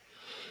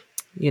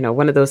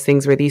one of those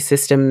things where these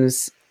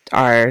systems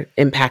are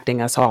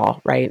impacting us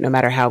all, right? No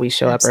matter how we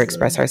show up or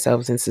express Absolutely.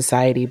 ourselves in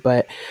society.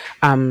 But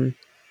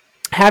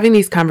having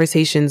these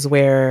conversations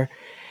where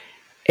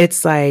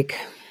it's like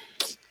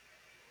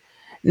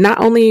not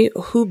only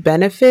who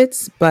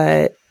benefits,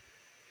 but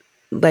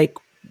like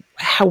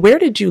where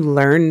did you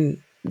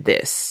learn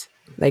this?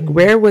 Like,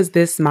 where was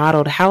this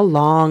modeled? How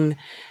long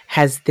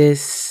has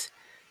this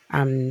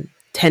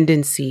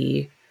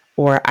tendency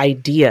or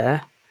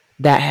idea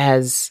that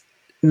has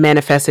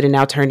manifested and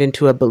now turned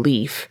into a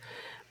belief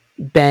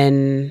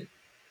been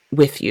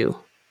with you,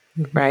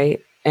 right?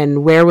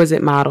 And where was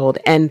it modeled?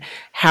 And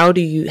how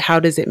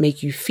does it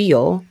make you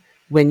feel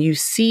when you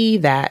see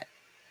that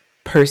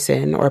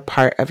person or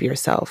part of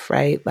yourself,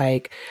 right?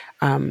 Like,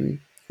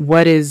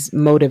 what is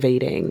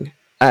motivating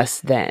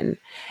us then?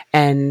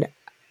 And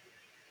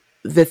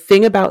the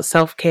thing about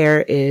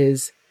self-care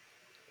is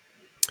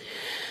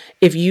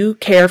if you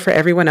care for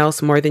everyone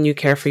else more than you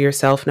care for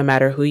yourself, no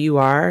matter who you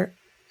are,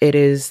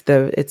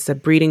 it's a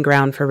breeding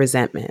ground for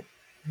resentment.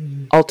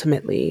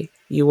 Ultimately,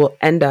 you will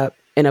end up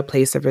in a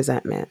place of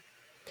resentment.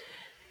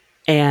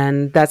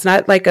 And that's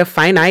not like a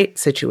finite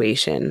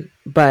situation,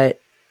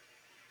 but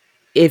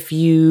if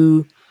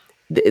you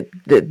the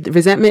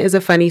resentment is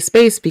a funny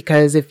space,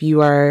 because if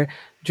you are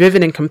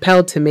driven and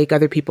compelled to make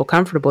other people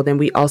comfortable, then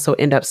we also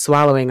end up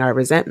swallowing our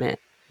resentment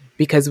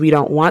because we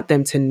don't want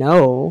them to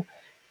know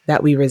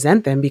that we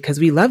resent them because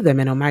we love them.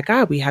 And oh my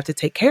God, we have to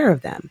take care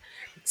of them.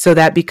 So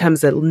that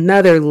becomes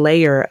another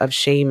layer of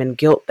shame and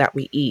guilt that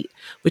we eat,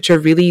 which are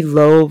really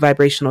low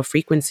vibrational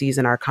frequencies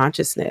in our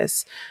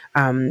consciousness.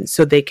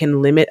 So they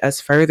can limit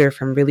us further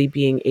from really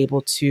being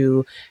able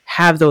to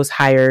have those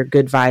higher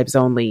good vibes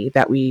only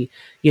that we,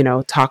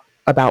 talk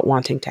about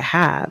wanting to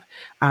have.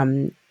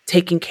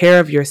 Taking care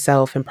of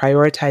yourself and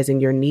prioritizing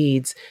your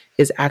needs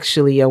is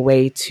actually a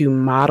way to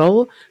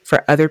model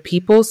for other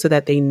people so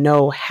that they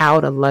know how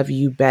to love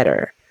you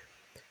better.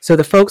 So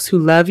the folks who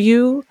love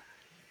you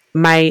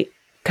might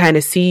kind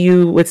of see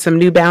you with some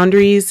new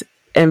boundaries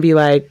and be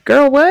like,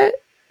 girl, what?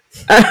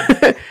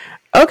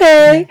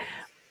 Okay. Yeah.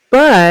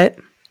 But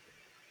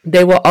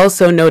they will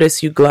also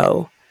notice you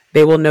glow.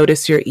 They will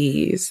notice your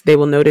ease. They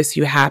will notice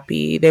you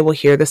happy. They will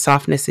hear the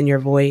softness in your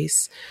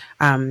voice.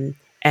 And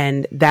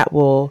that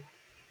will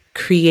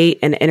create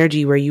an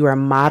energy where you are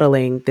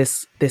modeling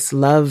this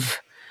love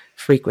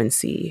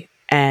frequency,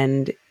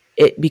 and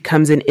it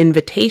becomes an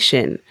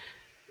invitation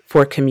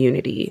for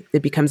community.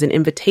 It becomes an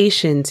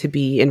invitation to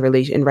be in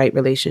right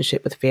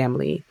relationship with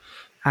family.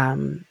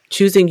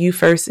 Choosing you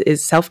first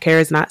is self-care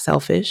is not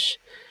selfish.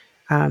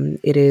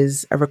 It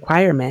is a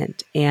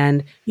requirement,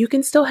 and you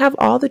can still have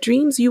all the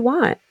dreams you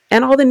want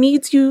and all the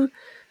needs you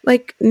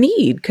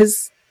need,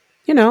 because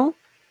you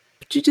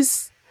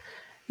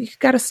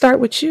got to start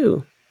with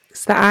you.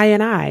 It's the I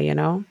and I.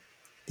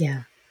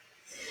 Yeah.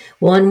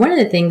 Well, and one of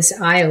the things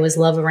I always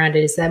love around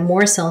it is that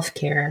more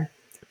self-care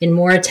and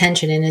more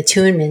attention and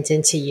attunement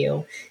into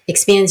you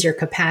expands your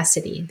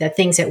capacity, that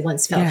things that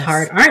once felt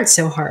hard Yes. aren't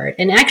so hard.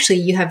 And actually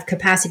you have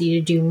capacity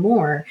to do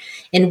more,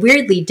 and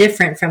weirdly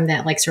different from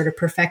that like sort of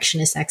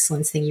perfectionist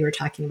excellence thing you were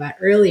talking about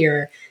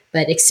earlier,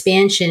 but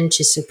expansion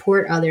to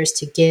support others,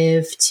 to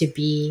give, to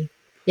be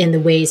in the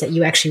ways that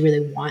you actually really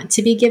want to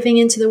be giving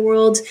into the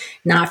world,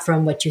 not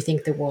from what you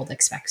think the world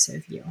expects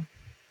of you.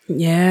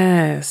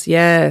 Yes,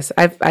 yes.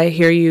 I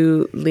hear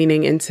you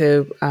leaning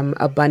into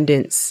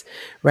abundance,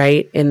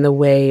 right? In the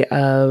way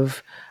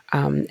of,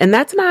 and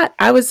that's not.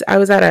 I was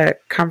at a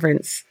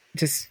conference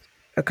just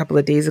a couple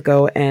of days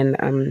ago,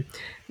 and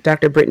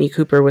Dr. Brittany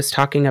Cooper was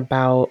talking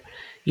about,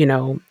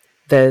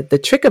 the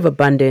trick of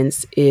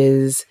abundance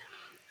is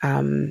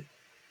you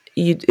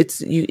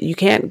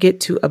can't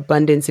get to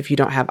abundance if you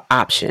don't have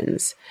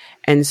options.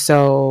 And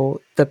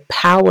so the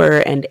power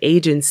and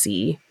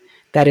agency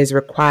that is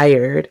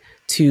required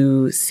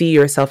to see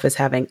yourself as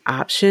having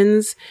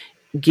options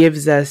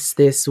gives us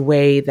this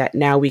way that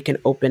now we can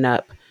open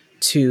up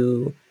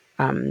to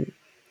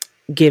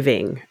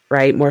giving,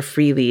 right, more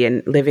freely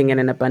and living in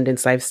an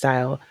abundance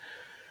lifestyle.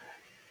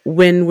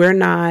 When we're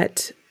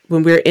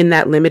in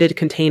that limited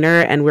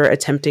container and we're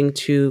attempting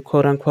to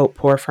quote unquote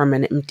pour from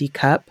an empty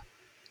cup,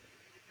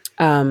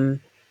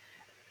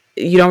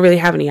 you don't really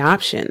have any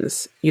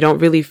options. You don't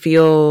really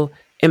feel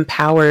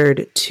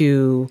empowered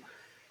to,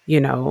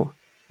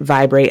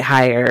 vibrate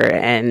higher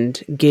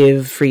and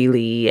give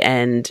freely.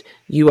 And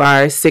you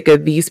are sick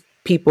of these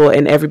people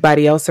and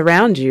everybody else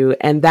around you.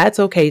 And that's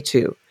okay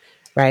too,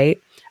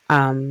 right?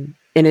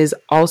 It is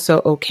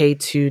also okay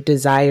to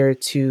desire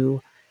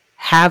to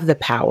have the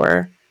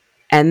power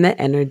and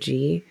the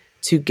energy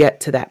to get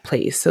to that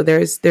place. So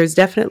there's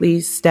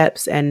definitely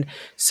steps and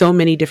so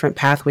many different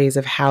pathways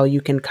of how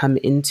you can come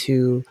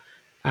into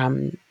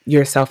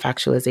your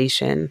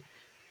self-actualization.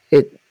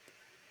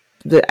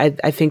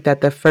 I think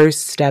that the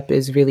first step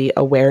is really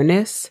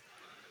awareness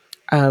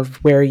of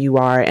where you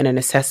are and an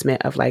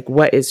assessment of like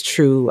what is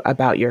true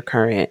about your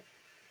current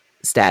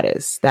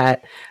status.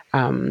 That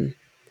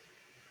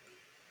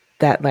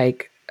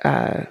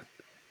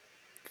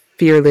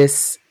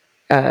fearless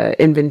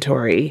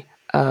inventory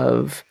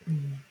of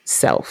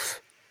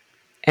self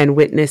and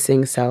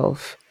witnessing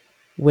self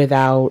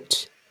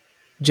without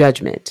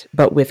judgment,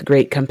 but with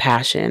great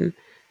compassion.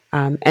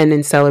 And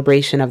in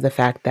celebration of the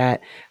fact that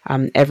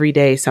every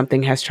day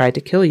something has tried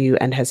to kill you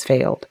and has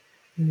failed.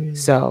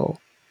 So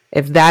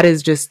if that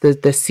is just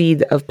the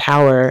seed of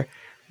power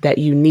that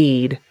you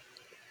need,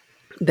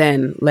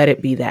 then let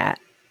it be that.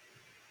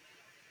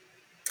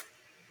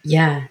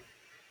 Yeah.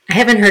 I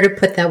haven't heard it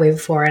put that way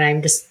before, and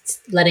I'm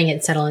just letting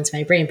it settle into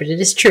my brain, but it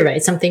is true,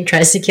 right? Something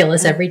tries to kill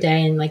us every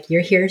day, and like,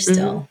 you're here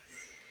still.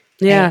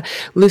 Yeah.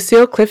 Right?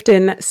 Lucille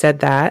Clifton said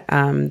that.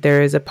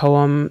 There is a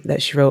poem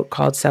that she wrote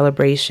called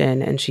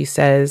Celebration, and she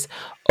says,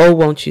 "Oh,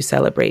 won't you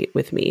celebrate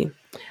with me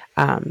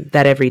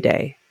that every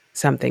day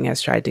something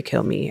has tried to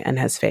kill me and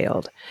has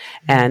failed."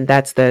 And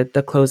that's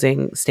the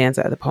closing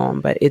stanza of the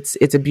poem. But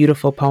it's a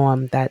beautiful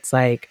poem that's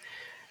like,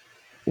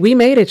 we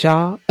made it,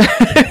 y'all.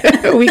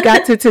 We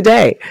got to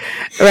today,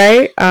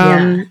 right?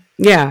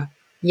 Yeah.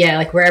 Yeah,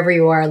 like wherever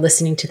you are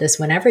listening to this,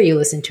 whenever you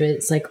listen to it,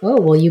 it's like, oh,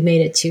 well, you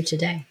made it to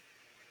today.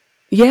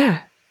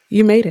 Yeah,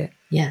 you made it.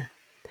 Yeah.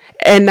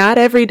 And not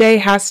every day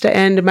has to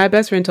end. My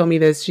best friend told me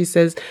this. She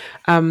says,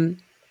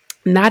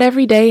 not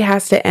every day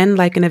has to end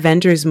like an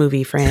Avengers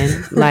movie,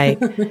 friend. Like,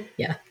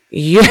 yeah.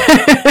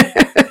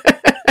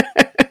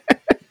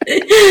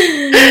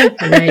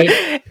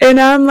 Right. And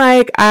I'm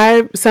like,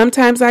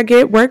 sometimes I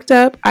get worked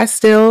up. I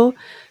still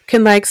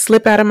can like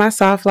slip out of my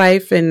soft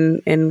life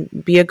and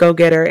be a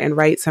go-getter and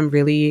write some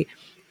really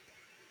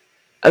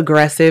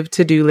aggressive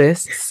to-do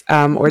lists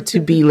or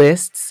to-be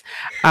lists.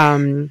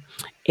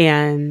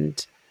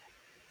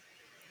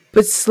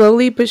 But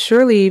slowly but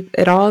surely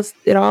it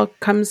all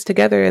comes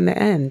together in the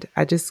end.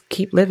 I just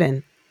keep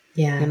living.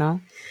 Yeah.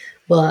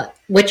 Well,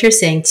 what you're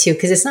saying too,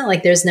 because it's not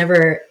like there's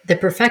never, the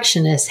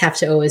perfectionists have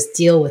to always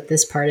deal with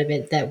this part of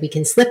it, that we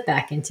can slip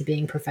back into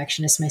being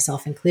perfectionists,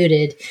 myself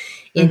included.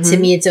 And to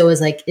me, it's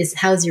always like,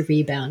 how's your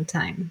rebound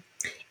time?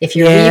 If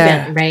your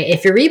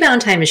if your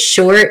rebound time is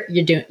short,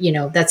 you're doing,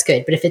 that's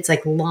good. But if it's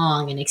like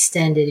long and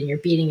extended and you're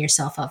beating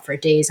yourself up for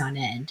days on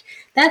end,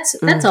 that's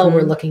all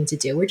we're looking to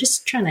do. We're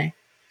just trying to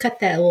cut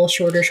that a little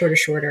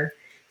shorter,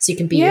 so you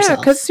can be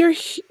yourself. Yeah,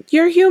 because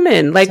you're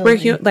human. Like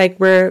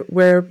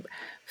we're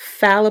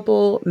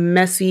fallible,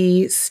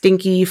 messy,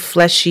 stinky,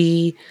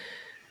 fleshy,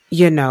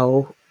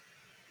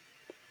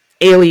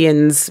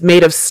 aliens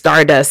made of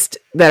stardust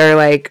that are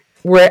like,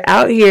 we're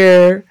out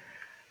here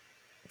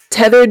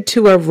tethered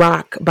to a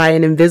rock by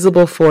an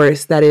invisible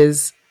force that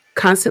is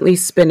constantly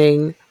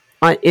spinning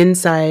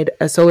inside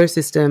a solar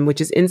system,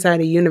 which is inside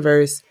a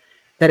universe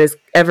that is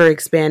ever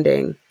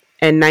expanding.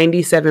 And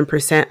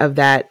 97% of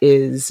that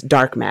is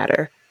dark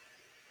matter,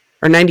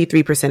 or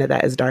 93% of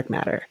that is dark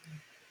matter.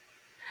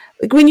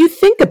 Like, when you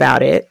think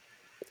about it,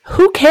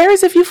 who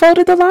cares if you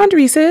folded the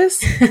laundry,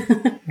 sis?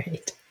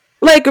 Right.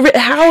 Like,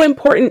 how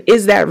important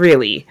is that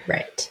really?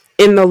 Right.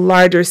 In the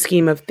larger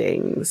scheme of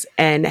things?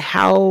 And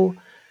how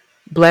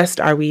blessed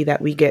are we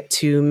that we get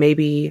to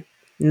maybe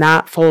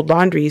not fold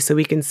laundry so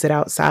we can sit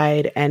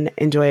outside and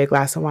enjoy a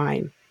glass of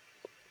wine?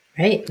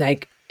 Right.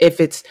 Like, if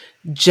it's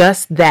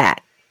just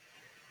that.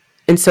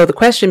 And so the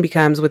question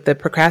becomes, with the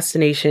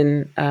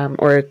procrastination,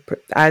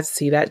 I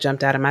see that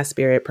jumped out of my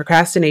spirit.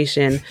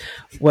 Procrastination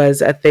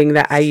was a thing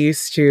that I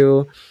used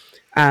to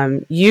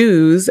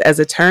use as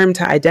a term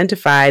to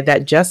identify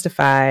that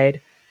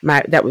justified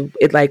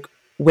it like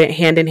went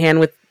hand in hand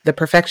with the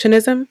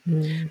perfectionism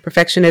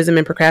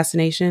and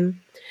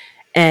procrastination.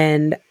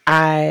 And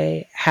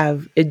I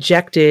have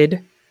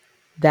ejected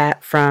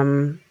that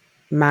from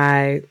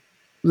my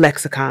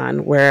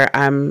lexicon where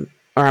I'm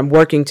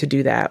working to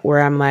do that, where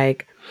I'm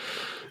like,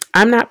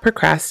 I'm not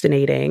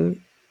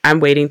procrastinating. I'm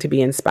waiting to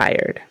be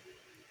inspired.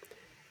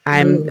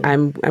 I'm Ooh.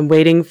 I'm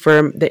waiting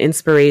for the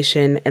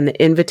inspiration and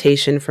the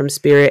invitation from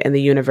spirit and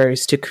the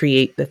universe to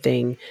create the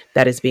thing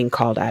that is being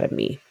called out of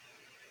me.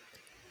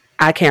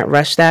 I can't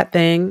rush that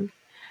thing.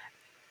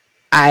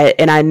 I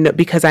know,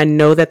 because I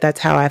know that that's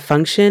how I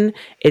function.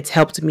 It's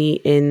helped me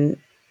in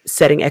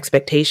setting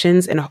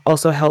expectations, and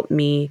also helped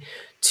me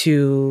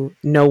to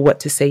know what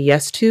to say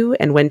yes to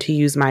and when to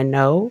use my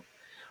no.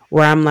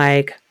 Where I'm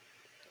like,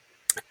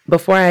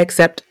 before I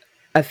accept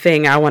a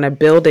thing, I want to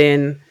build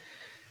in,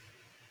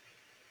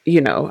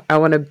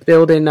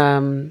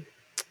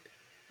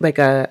 like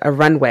a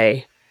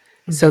runway,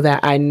 so Mhm. that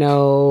I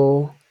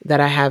know that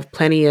I have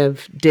plenty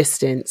of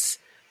distance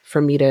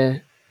for me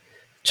to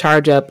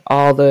charge up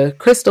all the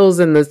crystals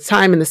and the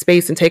time and the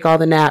space and take all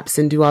the naps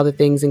and do all the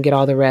things and get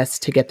all the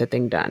rest to get the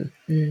thing done,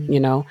 Mm. you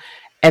know?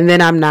 And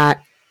then I'm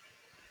not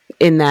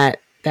in that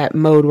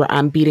mode where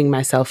I'm beating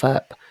myself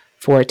up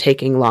for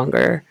taking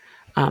longer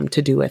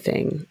to do a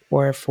thing,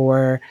 or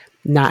for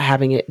not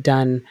having it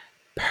done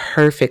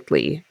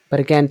perfectly. But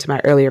again, to my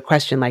earlier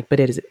question, like, but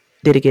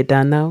did it get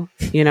done though?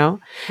 You know?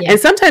 Yeah. And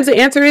sometimes the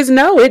answer is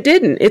no, it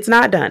didn't. It's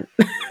not done.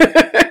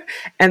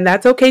 And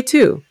that's okay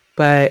too.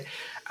 But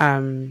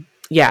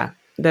yeah,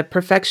 the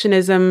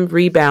perfectionism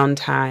rebound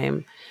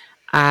time,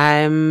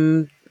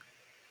 I'm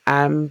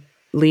I'm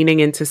leaning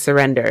into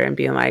surrender and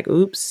being like,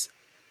 oops,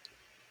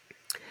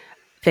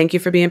 thank you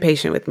for being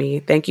patient with me.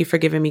 Thank you for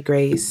giving me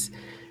grace.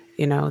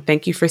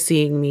 Thank you for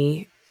seeing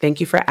me. Thank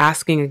you for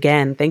asking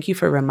again. Thank you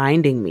for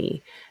reminding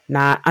me.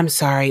 Not, I'm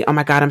sorry. Oh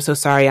my God, I'm so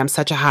sorry. I'm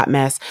such a hot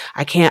mess.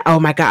 I can't. Oh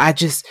my God.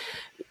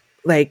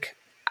 Like,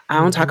 I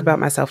don't talk Mhm. about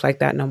myself like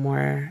that no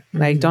more.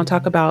 Like, don't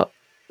talk Mhm. about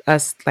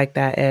us like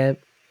that, Eb.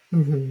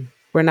 Mhm.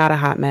 We're not a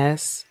hot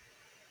mess.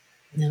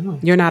 No,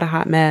 You're not a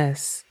hot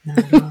mess. not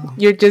at all.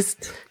 You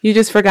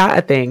just forgot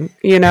a thing,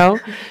 you know?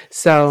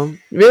 So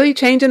really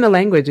changing the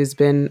language has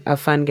been a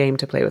fun game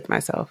to play with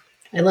myself.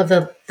 I love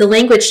the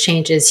language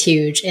change is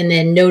huge, and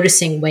then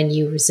noticing when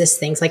you resist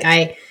things. Like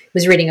I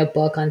was reading a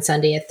book on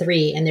Sunday at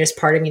 3, and there's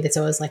part of me that's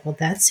always like, "Well,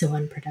 that's so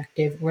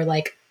unproductive," or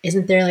like,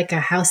 "Isn't there like a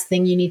house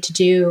thing you need to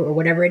do, or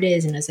whatever it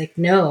is?" And I was like,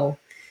 "No,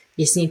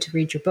 you just need to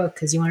read your book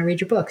because you want to read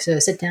your book. So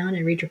sit down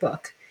and read your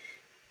book."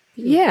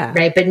 Yeah.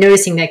 Right. But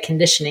noticing that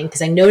conditioning,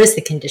 because I noticed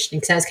the conditioning,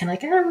 because I was kind of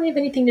like, I don't really have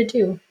anything to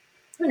do. I'm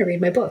going to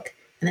read my book.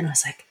 And then I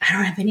was like, I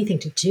don't have anything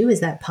to do. Is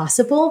that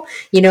possible?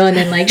 And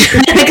then like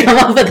trying to come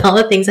up with all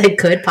the things I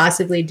could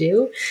possibly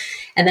do.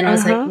 And then I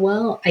was like, Uh-huh.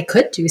 well, I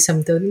could do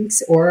some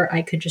things, or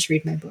I could just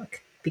read my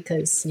book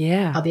because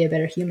Yeah. I'll be a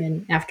better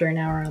human after an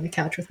hour on the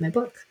couch with my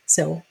book.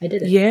 So I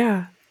did it.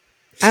 Yeah.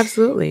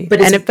 Absolutely. But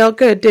And it's, it felt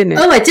good, didn't it?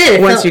 oh, I did.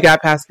 It Once you felt,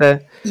 got past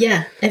the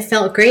yeah, it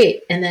felt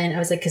great. And then I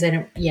was like, because I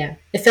don't, yeah,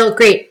 it felt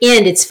great.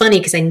 And it's funny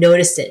because I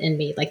noticed it in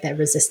me, like that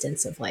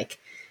resistance of like,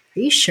 are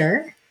you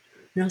sure?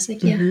 And I was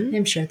like, yeah, Mhm.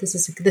 I'm sure this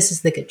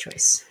is the good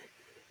choice.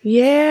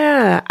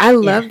 Yeah, I Yeah.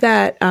 love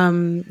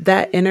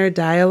that inner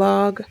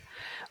dialogue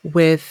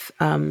with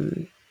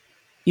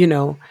you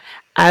know,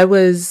 I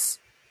was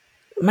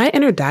my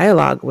inner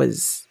dialogue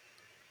was,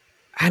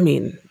 I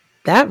mean,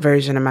 that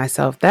version of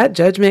myself, that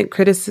judgment,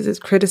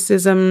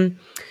 criticism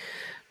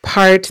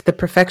part, the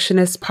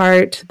perfectionist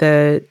part,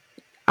 the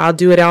I'll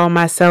do it all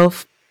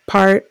myself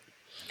part.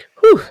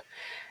 Whew,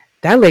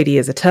 that lady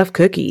is a tough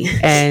cookie.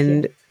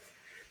 Yeah.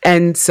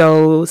 And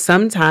so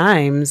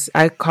sometimes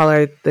I call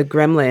her the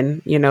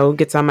gremlin,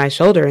 gets on my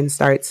shoulder and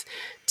starts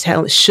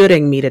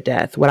shoulding me to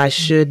death, what I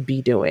should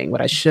be doing,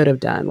 what I should have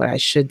done, what I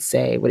should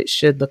say, what it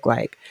should look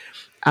like.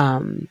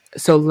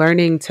 So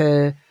learning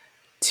to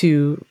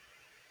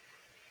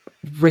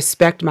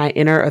respect my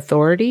inner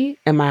authority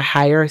and my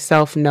higher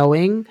self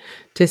knowing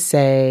to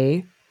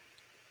say,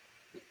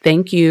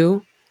 thank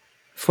you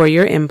for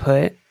your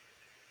input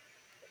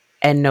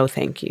and no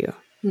thank you.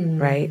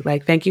 Mm. Right?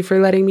 Like, thank you for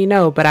letting me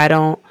know, but I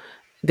don't,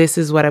 this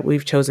is what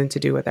we've chosen to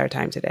do with our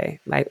time today.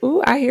 Like,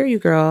 ooh, I hear you,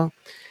 girl.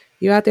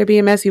 You out there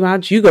being messy. Why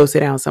don't you go sit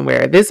down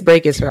somewhere? This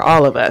break is for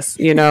all of us,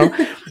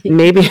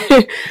 Maybe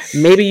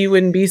maybe you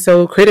wouldn't be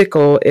so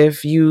critical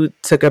if you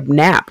took a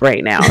nap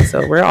right now.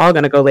 So we're all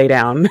gonna go lay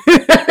down.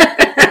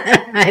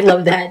 I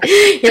love that.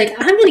 You're like,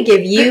 I'm going to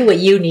give you what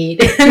you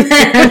need, and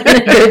then I'm going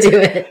to go do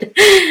it.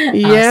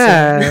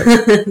 Yeah.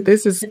 Awesome.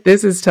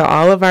 This is to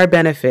all of our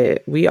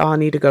benefit. We all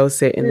need to go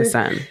sit in the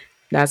sun.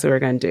 That's what we're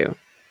gonna do.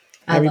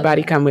 I love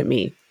Everybody that. come with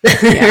me.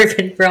 Yeah.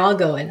 We're all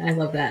going. I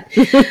love that.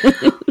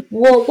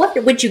 Well,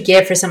 what would you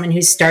give for someone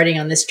who's starting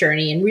on this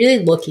journey and really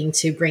looking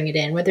to bring it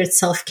in, whether it's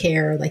self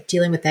care or like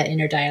dealing with that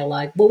inner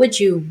dialogue? What would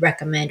you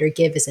recommend or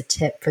give as a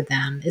tip for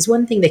them? Is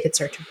one thing they could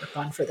start to work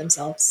on for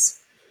themselves?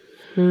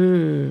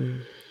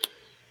 Hmm.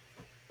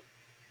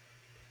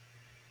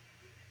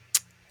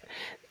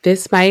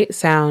 This might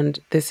sound,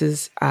 this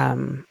is,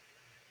 I'm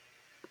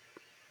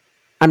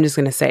just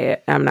going to say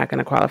it. I'm not going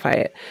to qualify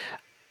it.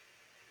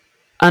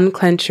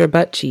 Unclench your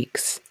butt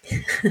cheeks.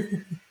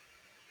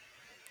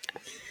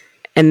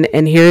 And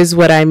here's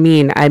what I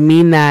mean. I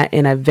mean that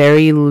in a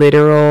very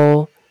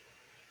literal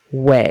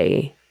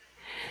way.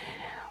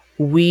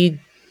 We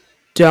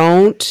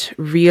don't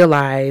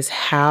realize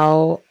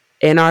how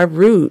in our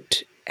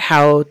root,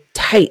 how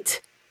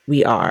tight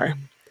we are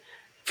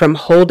from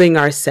holding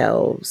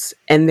ourselves.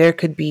 And there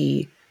could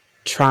be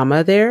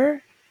trauma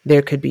there.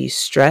 There could be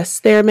stress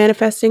there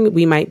manifesting.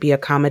 We might be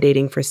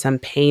accommodating for some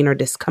pain or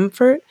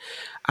discomfort.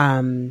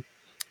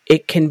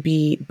 It can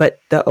be, but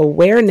the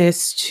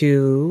awareness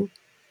to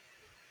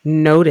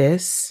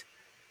notice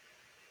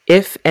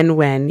if and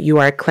when you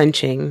are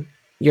clenching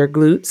your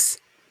glutes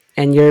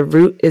and your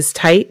root is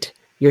tight,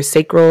 your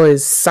sacral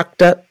is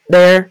sucked up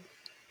there.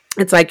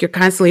 It's like you're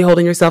constantly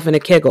holding yourself in a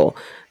kegel.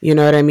 You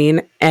know what I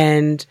mean?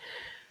 And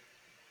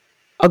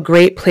a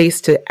great place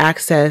to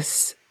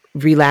access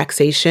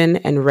relaxation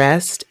and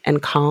rest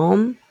and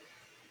calm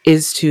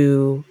is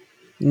to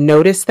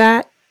notice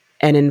that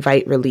and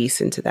invite release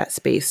into that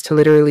space, to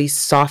literally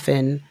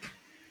soften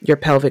your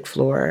pelvic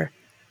floor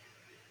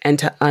and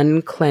to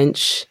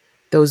unclench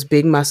those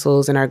big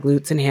muscles in our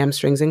glutes and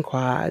hamstrings and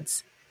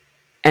quads,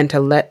 and to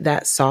let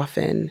that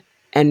soften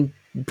and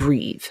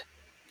breathe.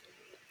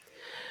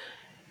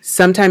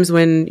 Sometimes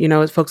when,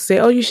 folks say,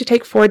 oh, you should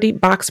take 4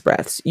 deep box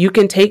breaths. You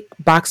can take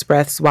box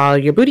breaths while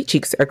your booty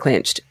cheeks are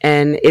clenched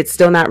and it's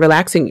still not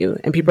relaxing you.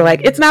 And people are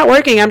like, it's not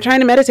working. I'm trying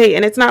to meditate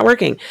and it's not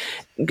working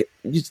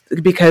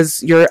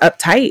because you're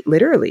uptight,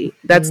 literally.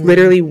 That's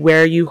literally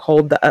where you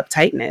hold the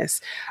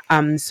uptightness.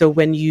 So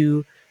when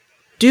you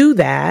do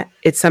that,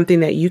 it's something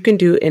that you can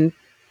do in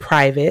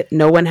private.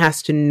 No one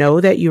has to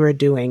know that you are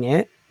doing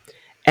it.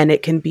 And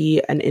it can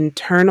be an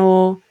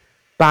internal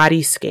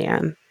body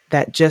scan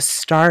that just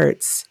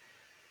starts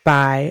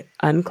by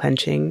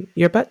unclenching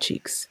your butt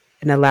cheeks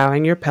and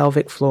allowing your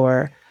pelvic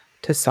floor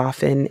to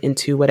soften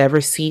into whatever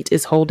seat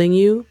is holding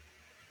you.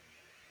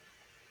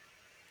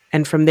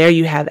 And from there,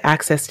 you have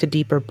access to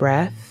deeper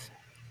breath.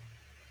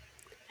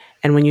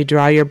 And when you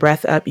draw your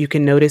breath up, you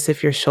can notice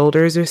if your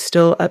shoulders are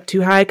still up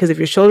too high. Because if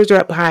your shoulders are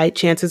up high,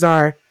 chances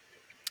are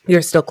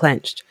you're still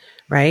clenched,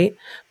 right?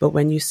 But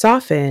when you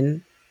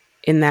soften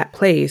in that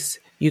place,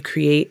 you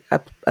create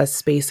a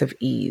space of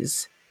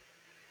ease.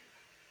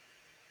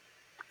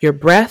 Your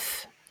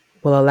breath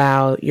will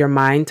allow your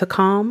mind to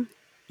calm.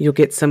 You'll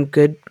get some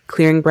good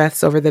clearing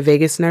breaths over the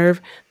vagus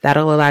nerve.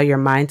 That'll allow your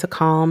mind to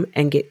calm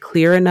and get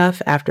clear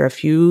enough after a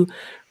few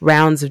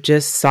rounds of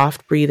just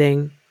soft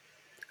breathing,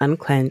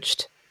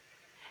 unclenched.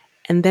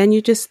 And then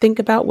you just think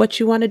about what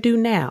you want to do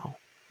now.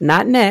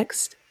 Not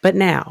next, but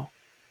now.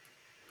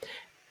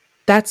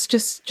 That's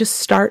just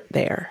start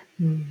there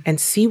and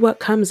see what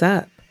comes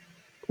up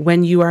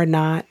when you are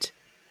not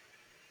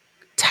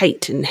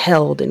tight and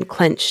held and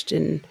clenched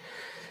and,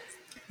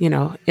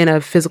 in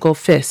a physical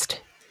fist.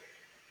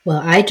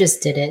 Well, I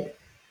just did it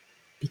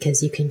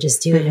because you can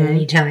just do it at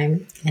any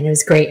time. And it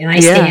was great. And I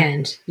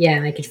stand. Yeah.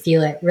 And I could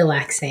feel it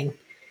relaxing.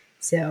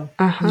 So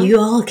you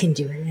all can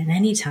do it at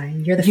any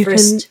time. You're the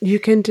first. You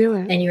can do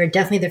it. And you're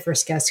definitely the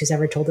first guest who's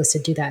ever told us to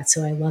do that.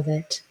 So I love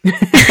it.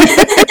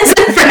 It's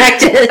a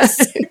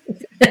practice.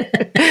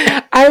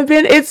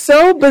 It's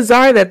so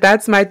bizarre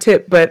that's my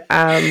tip, but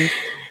I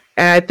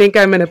think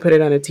I'm going to put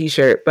it on a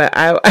t-shirt, but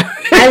I love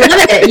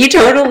it. You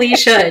totally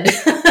should.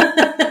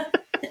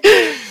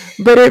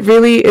 But it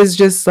really is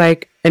just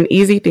like an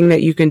easy thing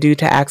that you can do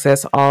to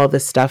access all the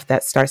stuff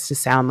that starts to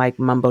sound like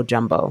mumbo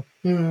jumbo.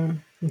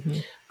 When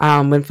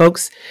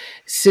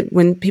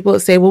people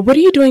say, well, what are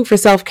you doing for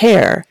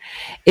self-care?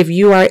 If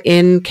you are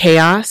in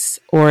chaos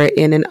or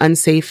in an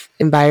unsafe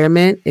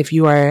environment, if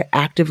you are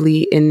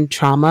actively in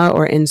trauma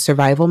or in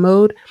survival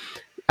mode,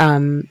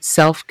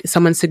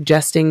 someone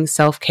suggesting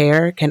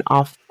self-care can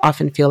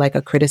often feel like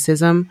a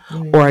criticism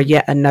or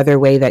yet another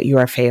way that you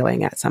are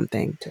failing at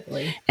something.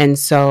 Totally. And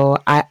so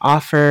I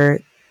offer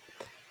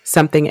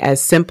something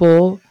as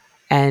simple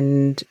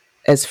and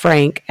as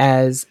frank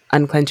as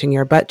unclenching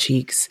your butt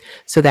cheeks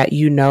so that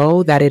you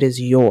know that it is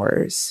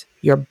yours.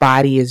 Your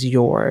body is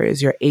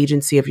yours. Your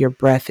agency of your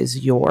breath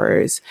is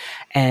yours.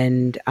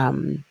 And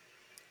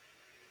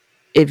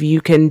if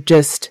you can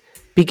just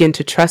begin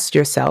to trust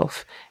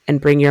yourself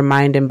and bring your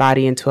mind and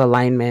body into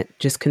alignment,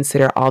 just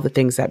consider all the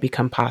things that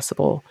become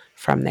possible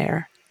from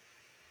there.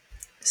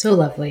 So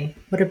lovely.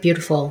 What a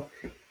beautiful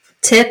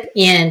tip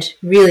and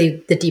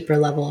really the deeper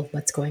level of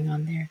what's going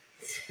on there.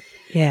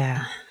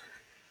 Yeah.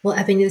 Well,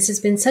 Ebony, this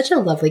has been such a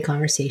lovely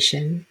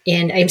conversation.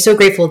 And I'm so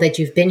grateful that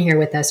you've been here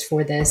with us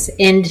for this.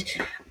 And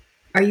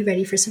are you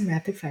ready for some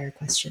rapid fire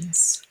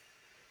questions?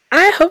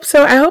 I hope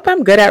so. I hope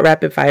I'm good at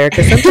rapid fire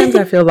because sometimes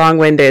I feel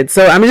long-winded.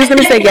 So I'm just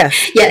going to say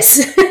yes.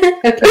 Yes.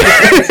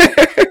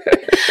 Okay.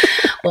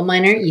 Well,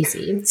 mine are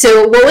easy.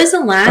 So what was the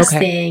last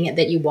thing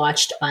that you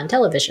watched on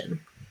television?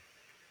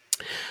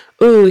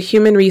 Ooh,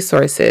 Human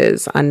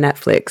Resources on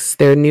Netflix.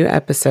 Their new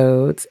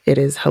episodes. It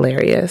is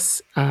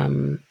hilarious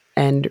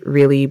and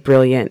really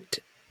brilliant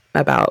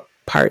about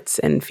parts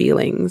and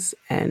feelings.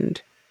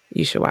 And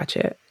you should watch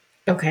it.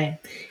 Okay.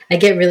 I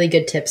get really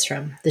good tips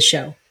from the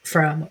show,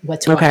 from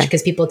what to watch,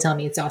 because people tell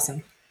me it's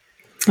awesome.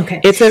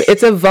 Okay.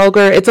 It's a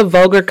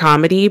vulgar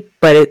comedy,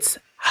 but it's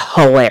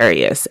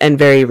hilarious and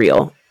very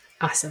real.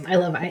 Awesome. I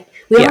love it.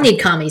 We all need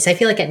comedies. I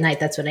feel like at night,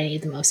 that's what I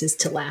need the most is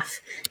to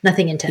laugh.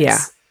 Nothing intense.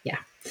 Yeah.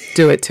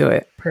 Do it to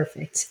it.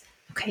 Perfect.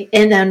 Okay.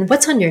 And then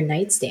what's on your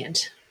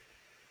nightstand?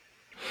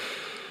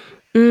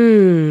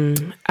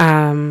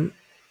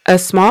 A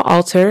small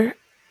altar,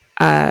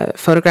 a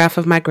photograph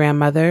of my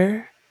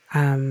grandmother,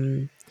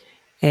 a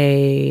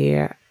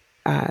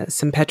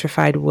some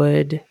petrified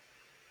wood,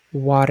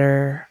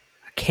 water,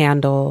 a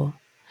candle,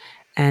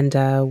 and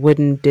a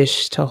wooden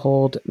dish to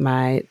hold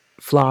my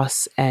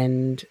floss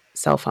and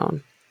cell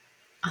phone.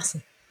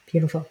 Awesome.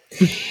 Beautiful.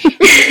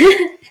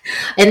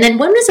 And then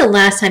when was the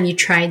last time you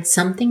tried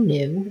something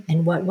new,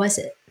 and what was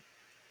it?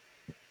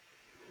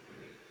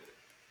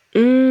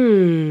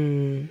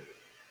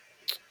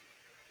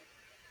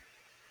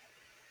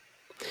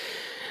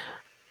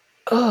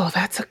 Oh,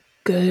 that's a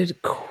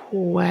good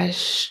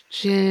question.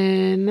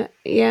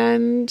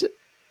 And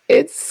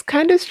it's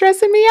kind of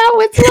stressing me out.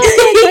 What's the last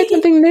time I tried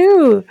something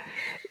new?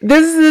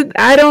 This is,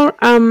 I don't,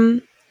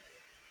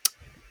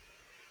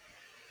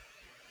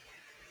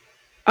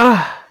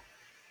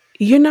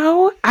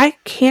 I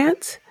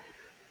can't.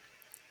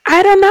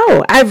 I don't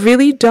know. I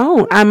really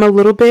don't. I'm a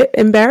little bit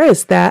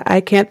embarrassed that I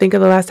can't think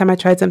of the last time I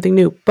tried something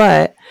new,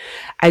 but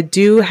I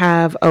do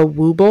have a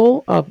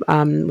wooble,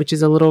 which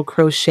is a little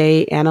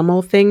crochet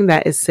animal thing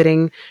that is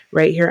sitting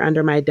right here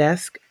under my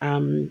desk.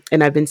 And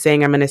I've been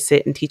saying I'm going to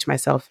sit and teach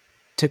myself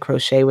to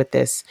crochet with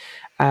this,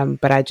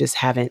 but I just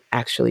haven't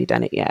actually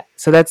done it yet.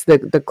 So that's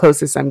the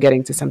closest I'm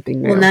getting to something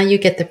new. Well, now you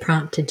get the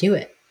prompt to do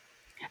it.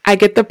 I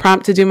get the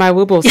prompt to do my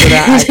wooble so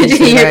that I can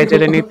see that I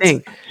did a new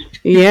thing.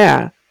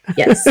 Yeah.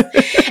 Yes.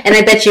 And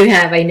I bet you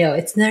have. I know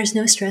there's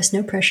no stress,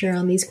 no pressure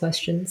on these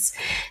questions.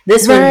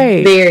 This one,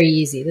 very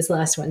easy. This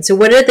last one. So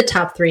what are the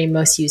top 3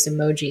 most used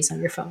emojis on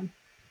your phone?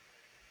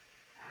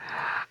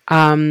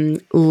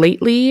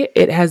 Lately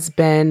it has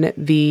been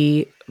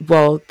the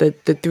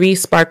 3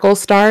 sparkle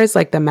stars,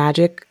 like the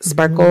magic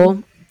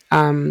sparkle.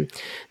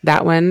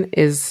 That one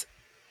is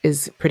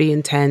pretty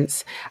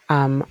intense.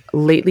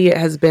 Lately it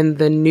has been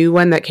the new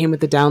one that came with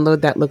the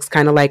download that looks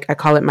kind of like, I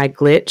call it my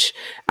glitch,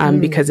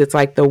 because it's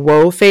like the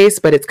whoa face,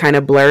 but it's kind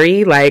of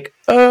blurry, like,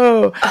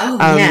 yeah,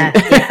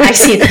 I've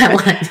seen that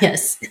one.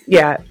 Yes.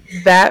 Yeah,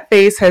 that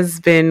face has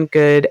been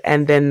good.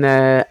 And then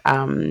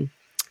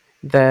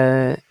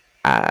the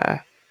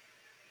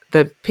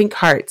pink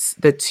hearts,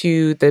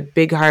 the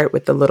big heart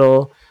with the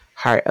little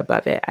heart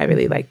above it. I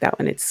really like that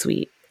one. It's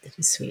sweet. It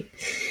is sweet.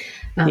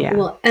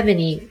 Well,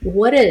 Ebony,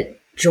 what a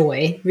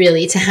joy,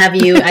 really, to have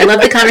you. I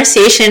love the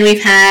conversation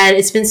we've had.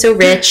 It's been so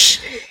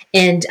rich,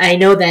 and I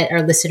know that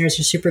our listeners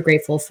are super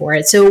grateful for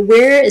it. So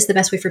where is the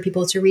best way for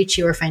people to reach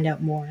you or find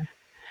out more?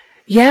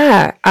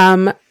 Yeah,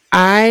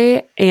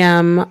 I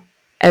am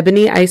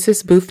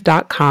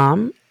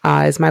ebonyicisbooth.com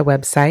is my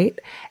website.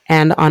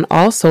 And on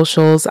all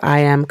socials, I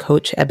am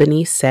Coach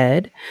Ebony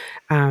Said.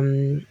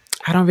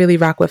 I don't really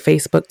rock with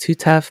Facebook too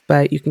tough,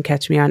 but you can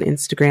catch me on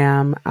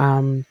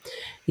Instagram.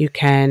 You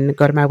can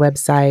go to my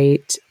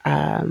website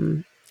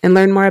and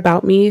learn more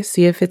about me,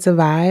 see if it's a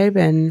vibe,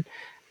 and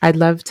I'd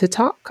love to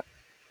talk.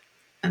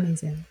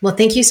 Amazing. Well,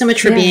 thank you so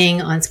much for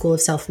being on School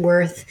of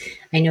Self-Worth.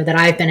 I know that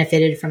I've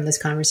benefited from this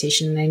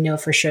conversation, and I know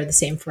for sure the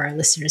same for our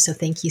listeners. So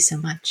thank you so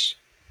much.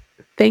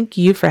 Thank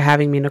you for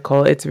having me,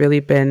 Nicole. It's really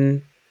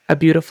been a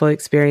beautiful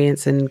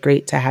experience and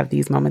great to have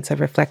these moments of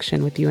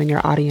reflection with you and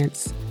your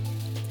audience.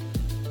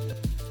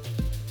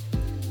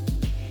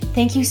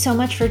 Thank you so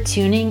much for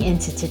tuning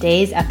into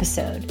today's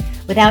episode.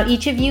 Without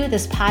each of you,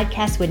 this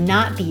podcast would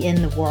not be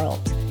in the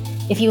world.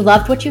 If you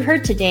loved what you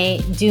heard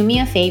today, do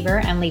me a favor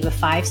and leave a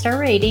 5-star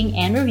rating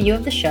and review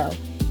of the show,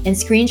 and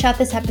screenshot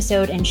this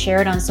episode and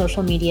share it on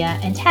social media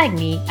and tag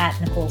me at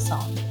Nicole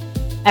Song.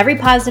 Every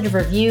positive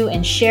review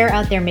and share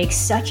out there makes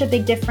such a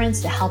big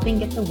difference to helping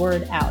get the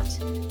word out.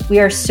 We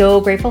are so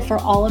grateful for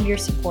all of your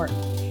support.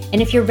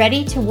 And if you're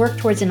ready to work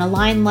towards an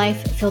aligned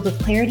life filled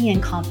with clarity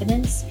and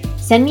confidence,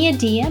 send me a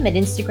DM at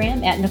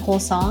Instagram at Nicole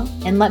Song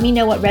and let me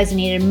know what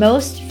resonated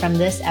most from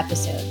this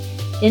episode.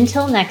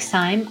 Until next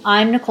time,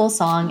 I'm Nicole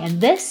Song, and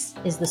this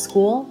is the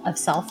School of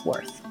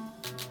Self-Worth.